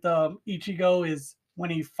fights with Ichigo is when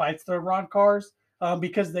he fights the Roncars,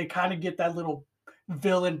 because they kind of get that little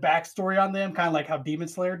villain backstory on them, kind of like how Demon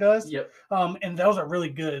Slayer does. Yep. And those are really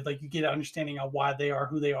good. Like you get an understanding of why they are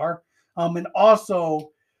who they are. And also,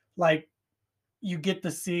 like you get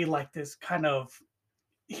to see like this kind of,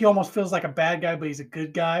 he almost feels like a bad guy, but he's a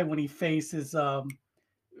good guy when he faces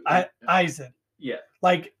Aizen. Yeah.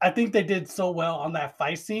 Like I think they did so well on that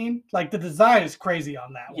fight scene. Like the design is crazy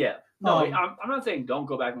on that one. Yeah. No, I'm not saying don't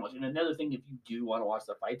go back and watch. And another thing, if you do want to watch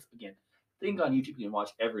the fights, again, things on YouTube, you can watch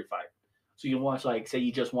every fight. So you can watch, like, say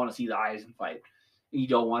you just want to see the Aizen fight, and you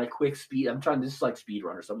don't want a quick speed. I'm trying this is like speed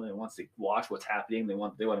run or something that wants to watch what's happening. They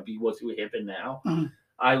want to be what's happening now.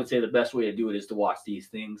 I would say the best way to do it is to watch these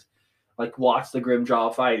things, like watch the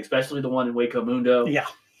Grimjaw fight, especially the one in Waco Mundo. Yeah,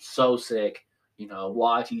 so sick.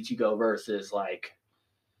 Watch Ichigo versus like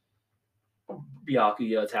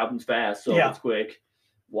Byakuya. It happens fast, so it's quick.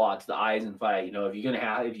 Watch the Aizen fight. If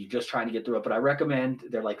you're just trying to get through it. But I recommend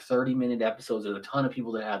they're like 30-minute episodes. There's a ton of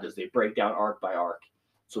people that have this. They break down arc by arc.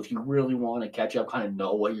 So if you really want to catch up, kind of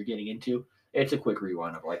know what you're getting into, it's a quick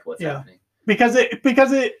rerun of like what's happening. Because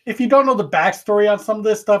if you don't know the backstory on some of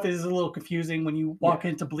this stuff, it is a little confusing when you walk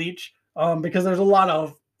into Bleach. Because there's a lot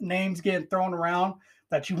of names getting thrown around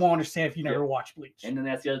that you won't understand if you never watch Bleach. And then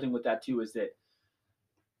that's the other thing with that too is that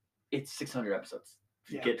it's 600 episodes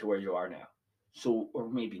to get to where you are now. So, or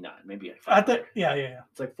maybe not, maybe like 500. Yeah.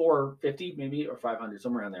 It's like 450 maybe, or 500,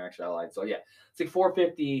 somewhere around there actually. I lied. So yeah, it's like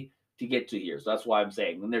 450 to get to here. So that's why I'm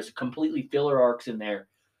saying. And there's completely filler arcs in there.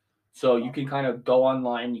 So you can kind of go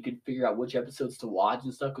online, you can figure out which episodes to watch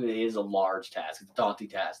and stuff, because it is a large task. It's a daunting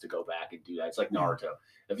task to go back and do that. It's like Naruto.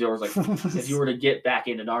 If there was like, if you were to get back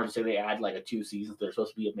into Naruto, say they add like 2 seasons, they're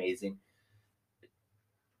supposed to be amazing.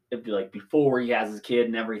 It'd be like before he has his kid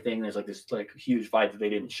and everything. There's like this like huge fight that they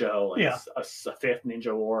didn't show, like a 5th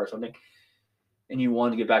Ninja War or something. And you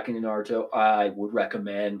want to get back into Naruto, I would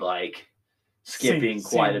recommend like skipping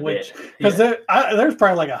quite a bit, because there's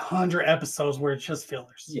probably like 100 episodes where it's just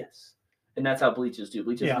fillers. Yes, and that's how Bleach is too.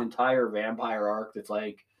 Bleach is an entire vampire arc that's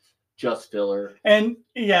like just filler. And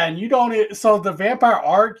you don't. So the vampire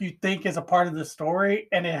arc you think is a part of the story,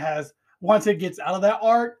 and it has. Once it gets out of that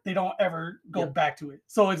arc, they don't ever go back to it.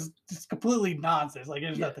 So it's just completely nonsense. Like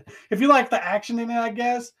there's nothing. If you like the action in it, I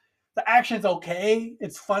guess the action's okay.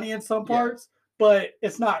 It's funny in some parts, but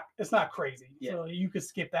it's not crazy. Yeah. So you could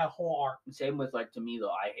skip that whole arc. Same with like, to me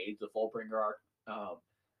though, I hate the Fullbringer arc.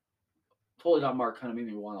 Totally Not Mark kind of made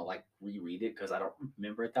me want to like reread it because I don't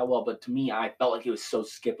remember it that well. But to me, I felt like it was so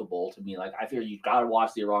skippable to me. Like I figured you got to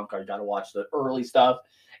watch the Iran card, you got to watch the early stuff,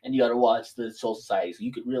 and you got to watch the Soul Society. So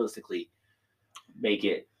you could realistically make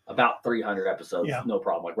it about 300 episodes, no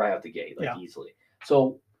problem, like right out the gate, like easily.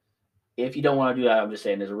 So if you don't want to do that, I'm just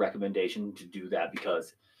saying there's a recommendation to do that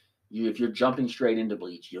because if you're jumping straight into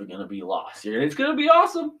Bleach, you're gonna be lost. It's gonna be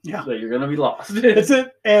awesome, but you're gonna be lost. It's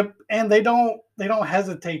it, and they don't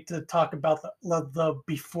hesitate to talk about the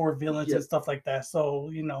before villains and stuff like that. So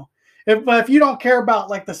if you don't care about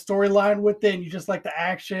like the storyline with it, and you just like the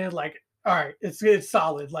action, like all right, it's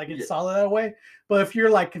solid, like it's solid that way. But if you're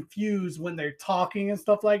like confused when they're talking and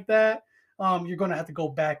stuff like that, you're gonna have to go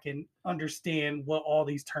back and understand what all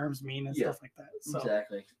these terms mean and stuff like that. So.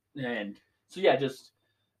 Exactly, and so just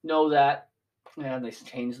know that, and they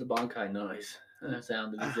changed the Bankai noise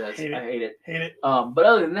sound. I hate it. But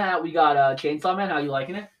other than that, we got Chainsaw Man. How you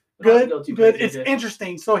liking it? Good. It's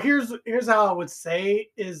interesting. So here's how I would say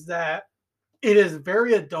is that it is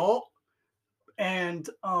very adult and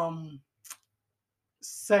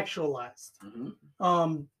sexualized.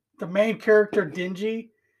 Mm-hmm. The main character Denji,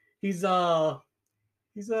 he's a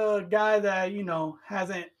guy that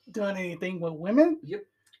hasn't done anything with women. Yep.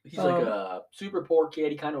 He's like a super poor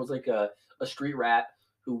kid. He kind of was like a street rat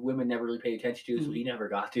who women never really paid attention to, so he never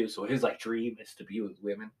got to. So his like dream is to be with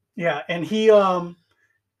women. Yeah, and he had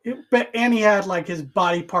like his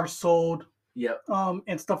body parts sold. Yep.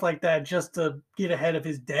 And stuff like that just to get ahead of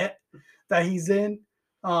his debt that he's in.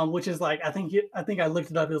 Which is like I think I looked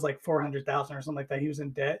it up. It was like 400,000 or something like that. He was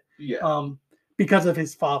in debt. Yeah. Because of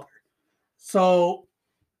his father. So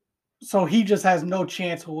he just has no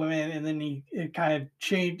chance with women, and then it kind of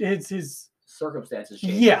changed his circumstances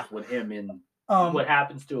change with him and what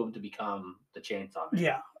happens to him to become the Chainsaw Man.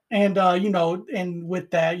 Yeah, and and with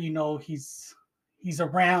that, he's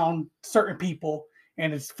around certain people,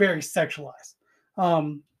 and it's very sexualized.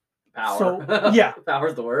 Power. So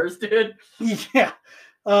Power's the worst, dude. Yeah,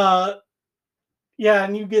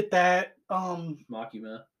 and you get that.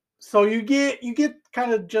 Makima. So you get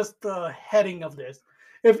kind of just the heading of this.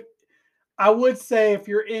 I would say if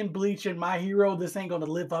you're in Bleach and My Hero, this ain't going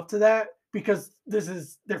to live up to that because this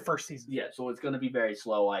is their first season. Yeah, so it's going to be very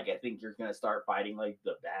slow. Like I think you're going to start fighting like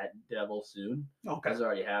the bad devil soon. Okay, that's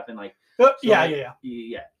already happened. Like yeah.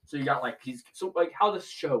 So you got like like how this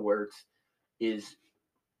show works is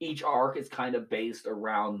each arc is kind of based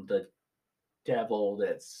around the devil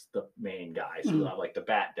that's the main guy. So you'll have like the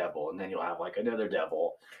Bat Devil, and then you'll have like another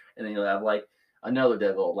devil, and then you'll have like another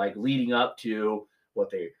devil, like leading up to what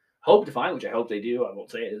they hope to find, which I hope they do. I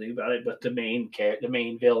won't say anything about it, but the main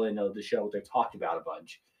villain of the show they've talked about a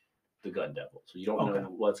bunch, the Gun Devil. So you don't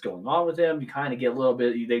know what's going on with him. You kind of get a little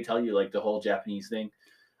bit. They tell you like the whole Japanese thing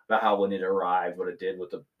about how when it arrived, what it did,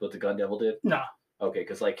 what the Gun Devil did. No. Okay,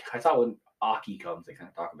 because like I thought when Aki comes, they kind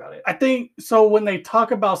of talk about it. I think so. When they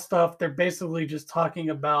talk about stuff, they're basically just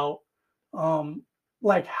talking about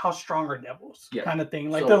like how strong are devils, kind of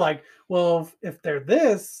thing. Like they're like, well, if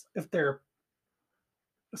they're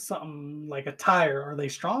something like a tire, are they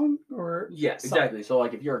strong or exactly. So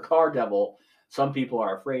like if you're a car devil, some people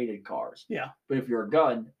are afraid of cars, but if you're a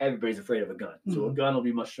gun, everybody's afraid of a gun. So a gun will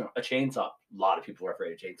be much stronger. A chainsaw, a lot of people are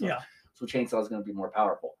afraid of chainsaws, so chainsaw is going to be more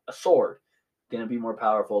powerful. A sword going to be more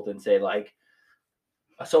powerful than say like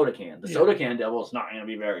a soda can. The soda can devil is not going to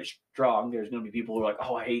be very strong. There's going to be people who are like,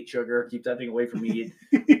 oh, I hate sugar, keep that thing away from me.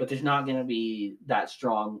 But there's not going to be that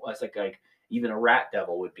strong as like even a rat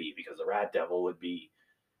devil would be, because a rat devil would be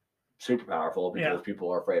super powerful because people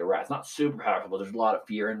are afraid of rats. Not super powerful, but there's a lot of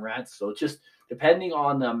fear in rats. So it's just depending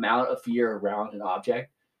on the amount of fear around an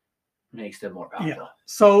object makes them more powerful. Yeah.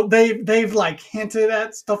 So they've like hinted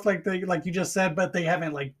at stuff like you just said, but they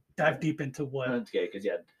haven't like dived deep into what. Okay, because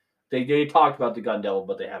they talked about the Gun Devil,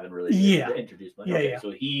 but they haven't really introduced much.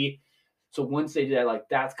 So once they do that, like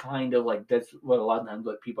that's kind of like that's what a lot of times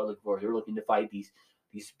like people are looking for. They're looking to fight these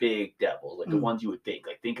big devils, like the ones you would think.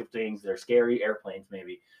 Like think of things that are scary, airplanes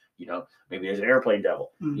maybe. Maybe there's an airplane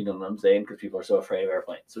devil. You know what I'm saying? Because people are so afraid of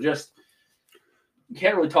airplanes. So just you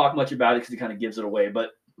can't really talk much about it because it kind of gives it away.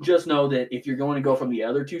 But just know that if you're going to go from the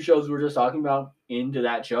other two shows we were just talking about into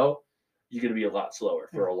that show, you're going to be a lot slower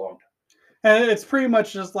for a long time. And it's pretty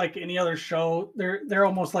much just like any other show. They're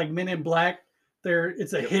almost like Men in Black.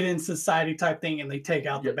 It's a hidden society type thing, and they take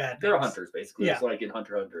out the bad guys. They're hunters, basically. It's like in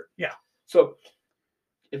Hunter x Hunter. Yeah. So,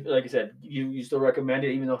 if, like I said, you still recommend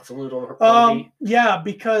it, even though it's a little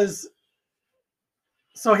because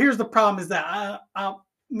so here's the problem is that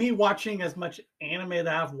me watching as much anime that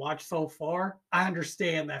I've watched so far, I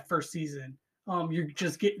understand that first season. You're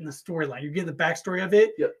just getting the storyline. You're getting the backstory of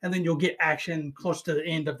it, and then you'll get action close to the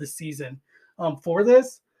end of the season. for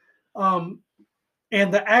this. And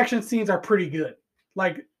the action scenes are pretty good.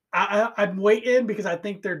 Like I'm waiting because I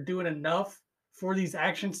think they're doing enough for these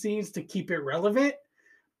action scenes to keep it relevant.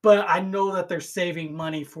 But I know that they're saving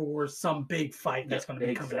money for some big fight that's going to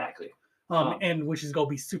be coming up. And which is going to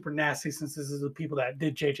be super nasty since this is the people that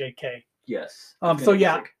did JJK. Yes. So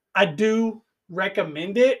yeah, I do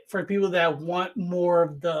recommend it for people that want more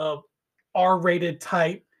of the R-rated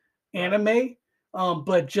type anime.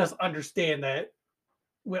 But just understand that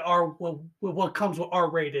with what comes with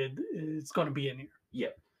R-rated, it's going to be in here. Yeah.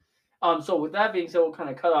 So with that being said, we'll kind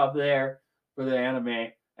of cut off there for the anime,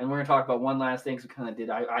 and we're gonna talk about one last thing. So kind of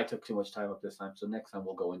I took too much time up this time, so next time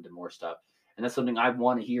we'll go into more stuff, and that's something I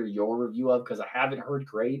want to hear your review of because I haven't heard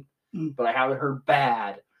great, but I haven't heard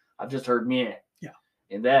bad. I've just heard meh. Yeah.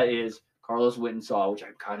 And that is Carlos went and saw, which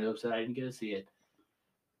I'm kind of upset I didn't get to see it.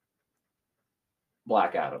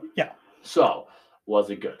 Black Adam. Yeah. So was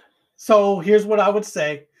it good? So here's what I would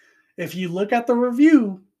say: if you look at the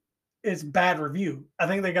review, it's bad review. I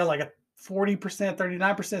think they got like a 40%,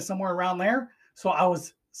 39%, somewhere around there. So I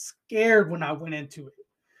was scared when I went into it.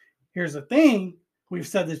 Here's the thing. We've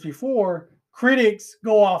said this before. Critics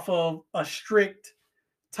go off of a strict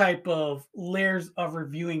type of layers of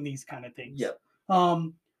reviewing these kind of things. Yep.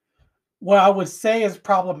 What I would say is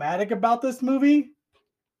problematic about this movie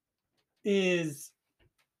is,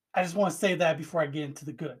 I just want to say that before I get into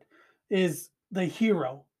the good, is the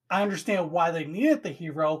hero. I understand why they needed the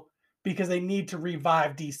hero, because they need to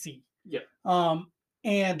revive DC. Yeah.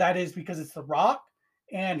 And that is because it's The Rock,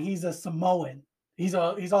 and he's a Samoan. He's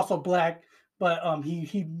also black, but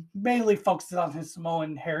he mainly focuses on his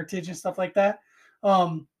Samoan heritage and stuff like that.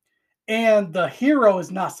 And the hero is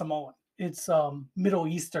not Samoan. It's Middle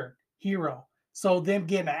Eastern hero. So them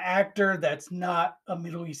getting an actor that's not a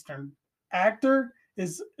Middle Eastern actor it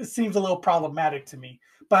seems a little problematic to me.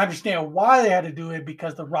 But I understand why they had to do it,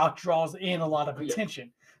 because The Rock draws in a lot of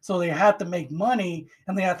attention. So they have to make money,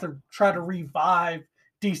 and they have to try to revive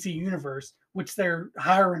DC Universe, which they're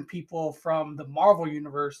hiring people from the Marvel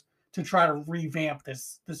Universe to try to revamp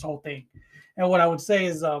this whole thing. And what I would say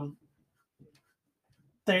is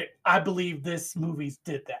I believe this movie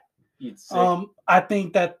did that. I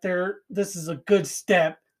think that this is a good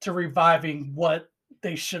step to reviving what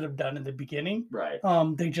they should have done in the beginning. Right.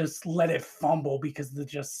 They just let it fumble because of the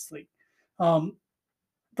Justice League.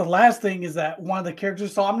 The last thing is that one of the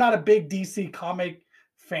characters, so I'm not a big DC comic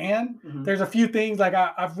fan. Mm-hmm. There's a few things, like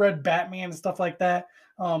I've read Batman and stuff like that,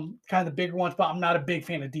 kind of the bigger ones, but I'm not a big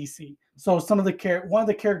fan of DC. So one of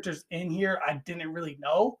the characters in here I didn't really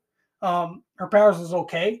know. Her powers was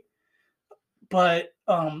okay, but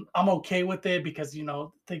I'm okay with it because,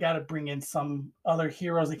 they got to bring in some other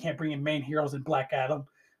heroes. They can't bring in main heroes in Black Adam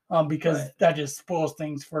because that just spoils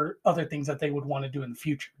things for other things that they would want to do in the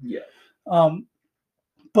future. Yeah.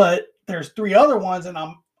 But there's 3 other ones, and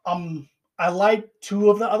I like 2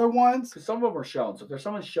 of the other ones. Because some of them are shown. So if there's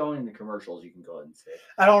someone showing in the commercials, you can go ahead and say it.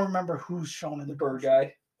 I don't remember who's shown in the bird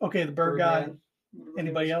guy. Okay, the bird guy.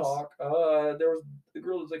 Anybody else? There was the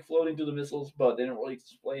girl that's like floating through the missiles, but they didn't really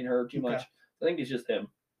explain her too much. I think it's just him.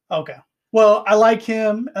 Okay. Well, I like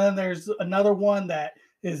him. And then there's another one that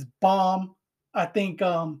is Bomb. I think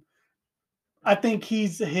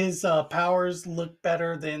his powers look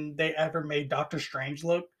better than they ever made Doctor Strange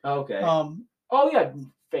look. Okay.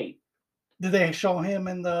 Fate. Did they show him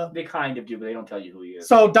in the? They kind of do, but they don't tell you who he is.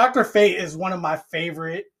 So Dr. Fate is one of my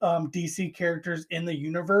favorite DC characters in the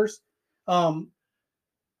universe.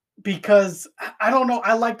 Because I don't know,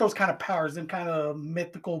 I like those kind of powers and kind of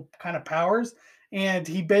mythical kind of powers. And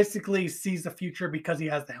he basically sees the future because he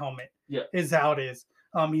has the helmet. Yeah, is how it is.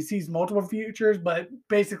 He sees multiple futures, but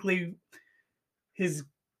basically his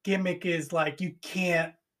gimmick is like you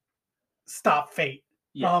can't stop fate.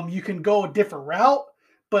 Yeah. You can go a different route,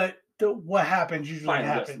 but what happens usually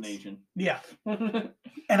happens. Destination. Yeah.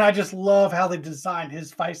 And I just love how they designed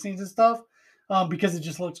his fight scenes and stuff because it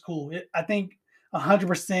just looks cool. I think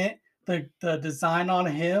 100% the design on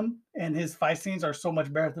him and his fight scenes are so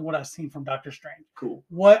much better than what I've seen from Doctor Strange. Cool.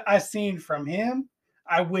 What I've seen from him,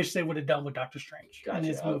 I wish they would have done with Doctor Strange in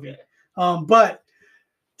his movie. But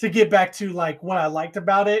to get back to like what I liked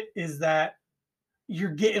about it is that you're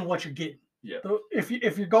getting what you're getting. Yeah. So if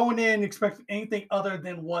you're going in expecting anything other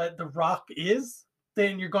than what The Rock is,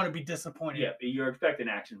 then you're going to be disappointed. Yeah, you're expecting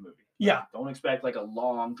an action movie. Yeah. Don't expect like a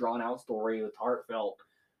long, drawn out story with heartfelt.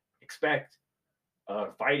 Expect a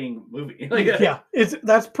fighting movie.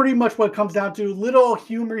 That's pretty much what it comes down to. Little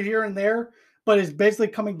humor here and there, but it's basically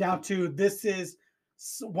coming down to this is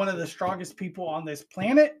one of the strongest people on this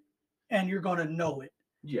planet, and you're going to know it,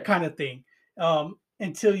 kind of thing.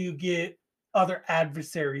 Until you get other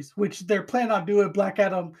adversaries, which they're planning on doing. Black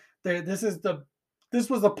Adam. This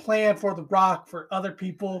was a plan for The Rock for other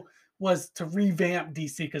people was to revamp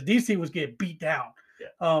DC because DC was getting beat down.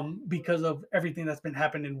 Because of everything that's been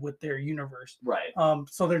happening with their universe. Right.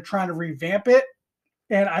 So they're trying to revamp it,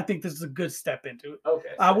 and I think this is a good step into it. Okay.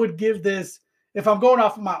 I would give this, if I'm going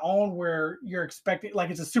off of my own, where you're expecting, like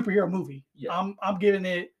it's a superhero movie. Yeah. I'm giving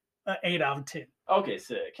it an 8 out of 10. Okay,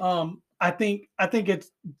 sick. I think it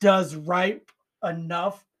does right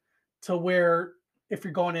enough to where if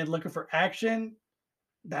you're going in looking for action,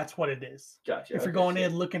 that's what it is. Gotcha. If you're going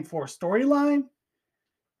in looking for a storyline,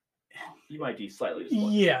 you might be slightly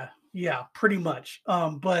disappointed. Yeah, pretty much.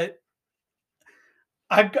 But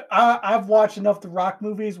I've watched enough The Rock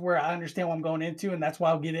movies where I understand what I'm going into, and that's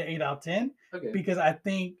why I'll get it 8 out of 10. Okay. Because I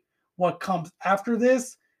think what comes after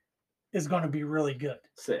this is going to be really good.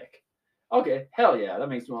 Sick. Okay, hell yeah, that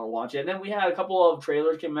makes me want to watch it. And then we had a couple of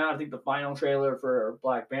trailers came out. I think the final trailer for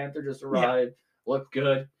Black Panther just arrived. Looked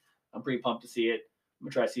good. I'm pretty pumped to see it. I'm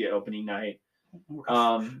gonna try to see it opening night.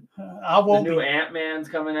 The new Ant-Man's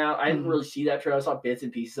coming out. I didn't really see that trailer. I saw bits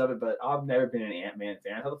and pieces of it, but I've never been an Ant-Man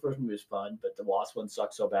fan. I thought the first movie was fun, but the Wasp one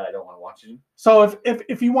sucked so bad I don't want to watch it. So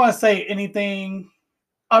if you want to say anything,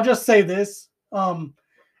 I'll just say this.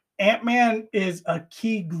 Ant-Man is a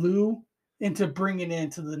key glue into bringing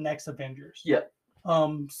into the next Avengers. Yeah.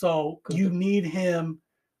 So you need him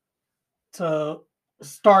to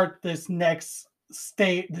start this next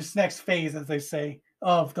phase, as they say,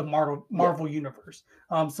 of the Marvel universe.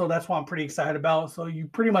 So that's what I'm pretty excited about. So you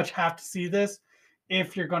pretty much have to see this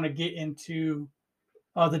if you're going to get into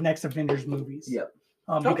the next Avengers movies. Yep.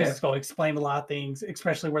 Because it's going to explain a lot of things,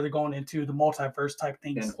 especially where they're going into the multiverse type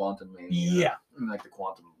things. And quantum mania. Yeah. Like the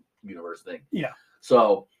quantum universe thing. Yeah.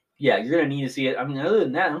 So, yeah, you're going to need to see it. I mean, other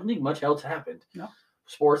than that, I don't think much else happened. No.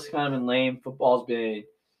 Sports kind of been lame. Football's been,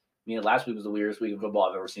 last week was the weirdest week of football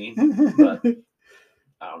I've ever seen. But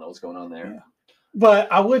I don't know what's going on there. Yeah.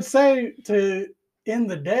 But I would say to end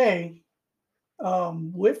the day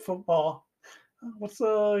with football,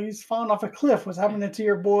 he's falling off a cliff. What's happening to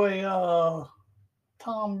your boy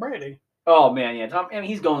Tom Brady? Oh man, yeah, Tom. I mean,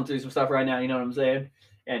 he's going through some stuff right now. You know what I'm saying?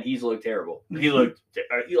 And he's looked terrible. He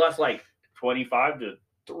lost like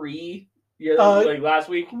 25-3. Yeah, like last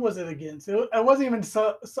week. Who was it against? It wasn't even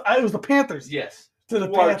so. It was the Panthers. Yes. To the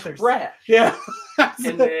Panthers. Trash. Yeah.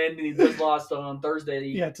 And then he just lost on Thursday.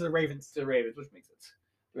 To the Ravens. Which makes sense.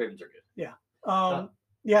 The Ravens are good. Yeah.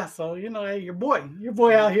 Yeah. So hey, your boy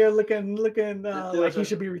out here looking like he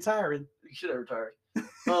should be retiring. He should have retired.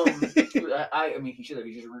 I mean, he should have.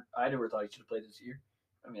 I never thought he should have played this year.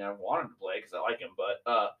 I mean, I want him to play because I like him, but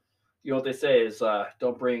you know what they say is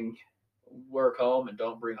don't bring work home and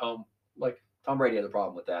don't bring home. Like Tom Brady has a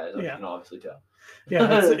problem with that, as you can obviously tell.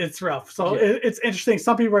 Yeah, it's rough. So it's interesting.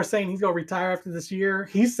 Some people are saying he's going to retire after this year.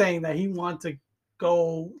 He's saying that he wants to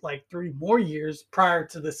go like 3 more years prior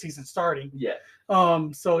to the season starting. Yeah.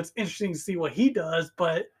 So it's interesting to see what he does,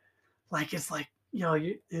 but it's like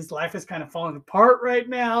his life is kind of falling apart right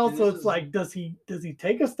now. And so it's like, does he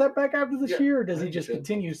take a step back after this year, or does he just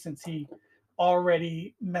continue since he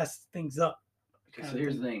already messed things up? Okay, so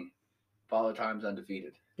here's the thing: Father Time's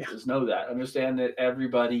undefeated. Yeah. Just know that. Understand that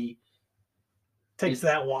everybody takes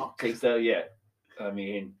that walk. I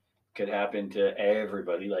mean, could happen to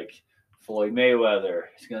everybody. Like Floyd Mayweather,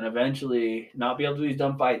 he's gonna eventually not be able to do these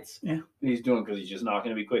dumb fights. Yeah, he's doing because he's just not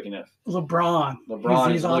gonna be quick enough. LeBron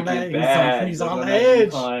he's on that. Bad. He's on the edge.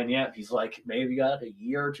 Decline. Yeah, he's like maybe got a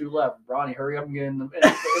year or 2 left. Bronny, hurry up and get in the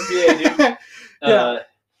NBA, dude.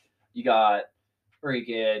 You got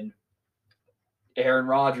freaking Aaron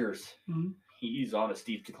Rodgers. Mm-hmm. He's on a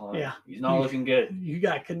steep decline. Yeah. He's not looking good. You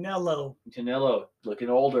got Canelo looking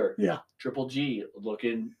older. Yeah. Triple G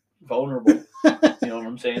looking vulnerable. You know what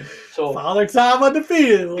I'm saying? So Father Time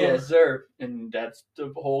undefeated. Yes, sir. And that's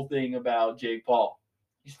the whole thing about Jake Paul.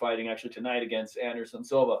 He's fighting actually tonight against Anderson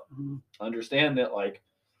Silva. Mm-hmm. Understand that, like,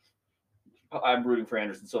 I'm rooting for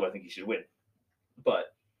Anderson Silva. I think he should win.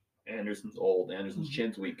 But Anderson's old. Anderson's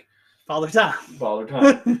chin's weak. Father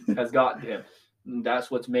Time has gotten to him. And that's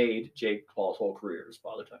what's made Jake Paul's whole career is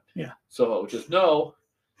Father Time. Yeah. So just know,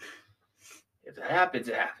 if it happens,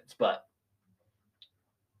 it happens. But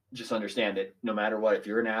just understand that no matter what, if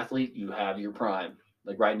you're an athlete, you have your prime.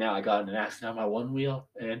 Like right now, I got in an accident on my one wheel,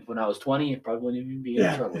 and when I was 20, it probably wouldn't even be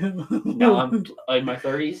in trouble. Now I'm in my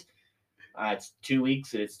 30s. It's 2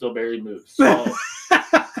 weeks, and it still barely moves. So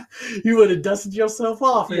you would have dusted yourself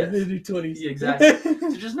off in your 20s. Yeah, exactly.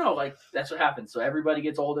 So just know, like, that's what happens. So everybody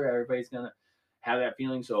gets older. Everybody's going to have that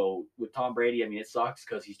feeling. So with Tom Brady, I mean, it sucks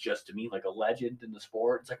because he's just, to me, like a legend in the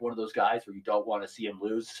sport. It's like one of those guys where you don't want to see him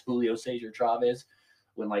lose. Julio Cesar Chavez.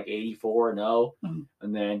 went like 84-0, Mhm.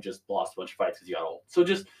 and then just lost a bunch of fights because he got old. So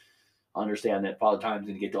just understand that Father Time's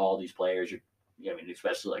going to get to all these players. I mean,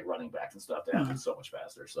 especially like running backs and stuff. They have to be so much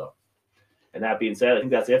faster. So, and that being said, I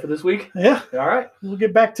think that's it for this week. Yeah. All right. We'll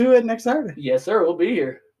get back to it next Saturday. Yes, sir. We'll be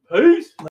here. Peace.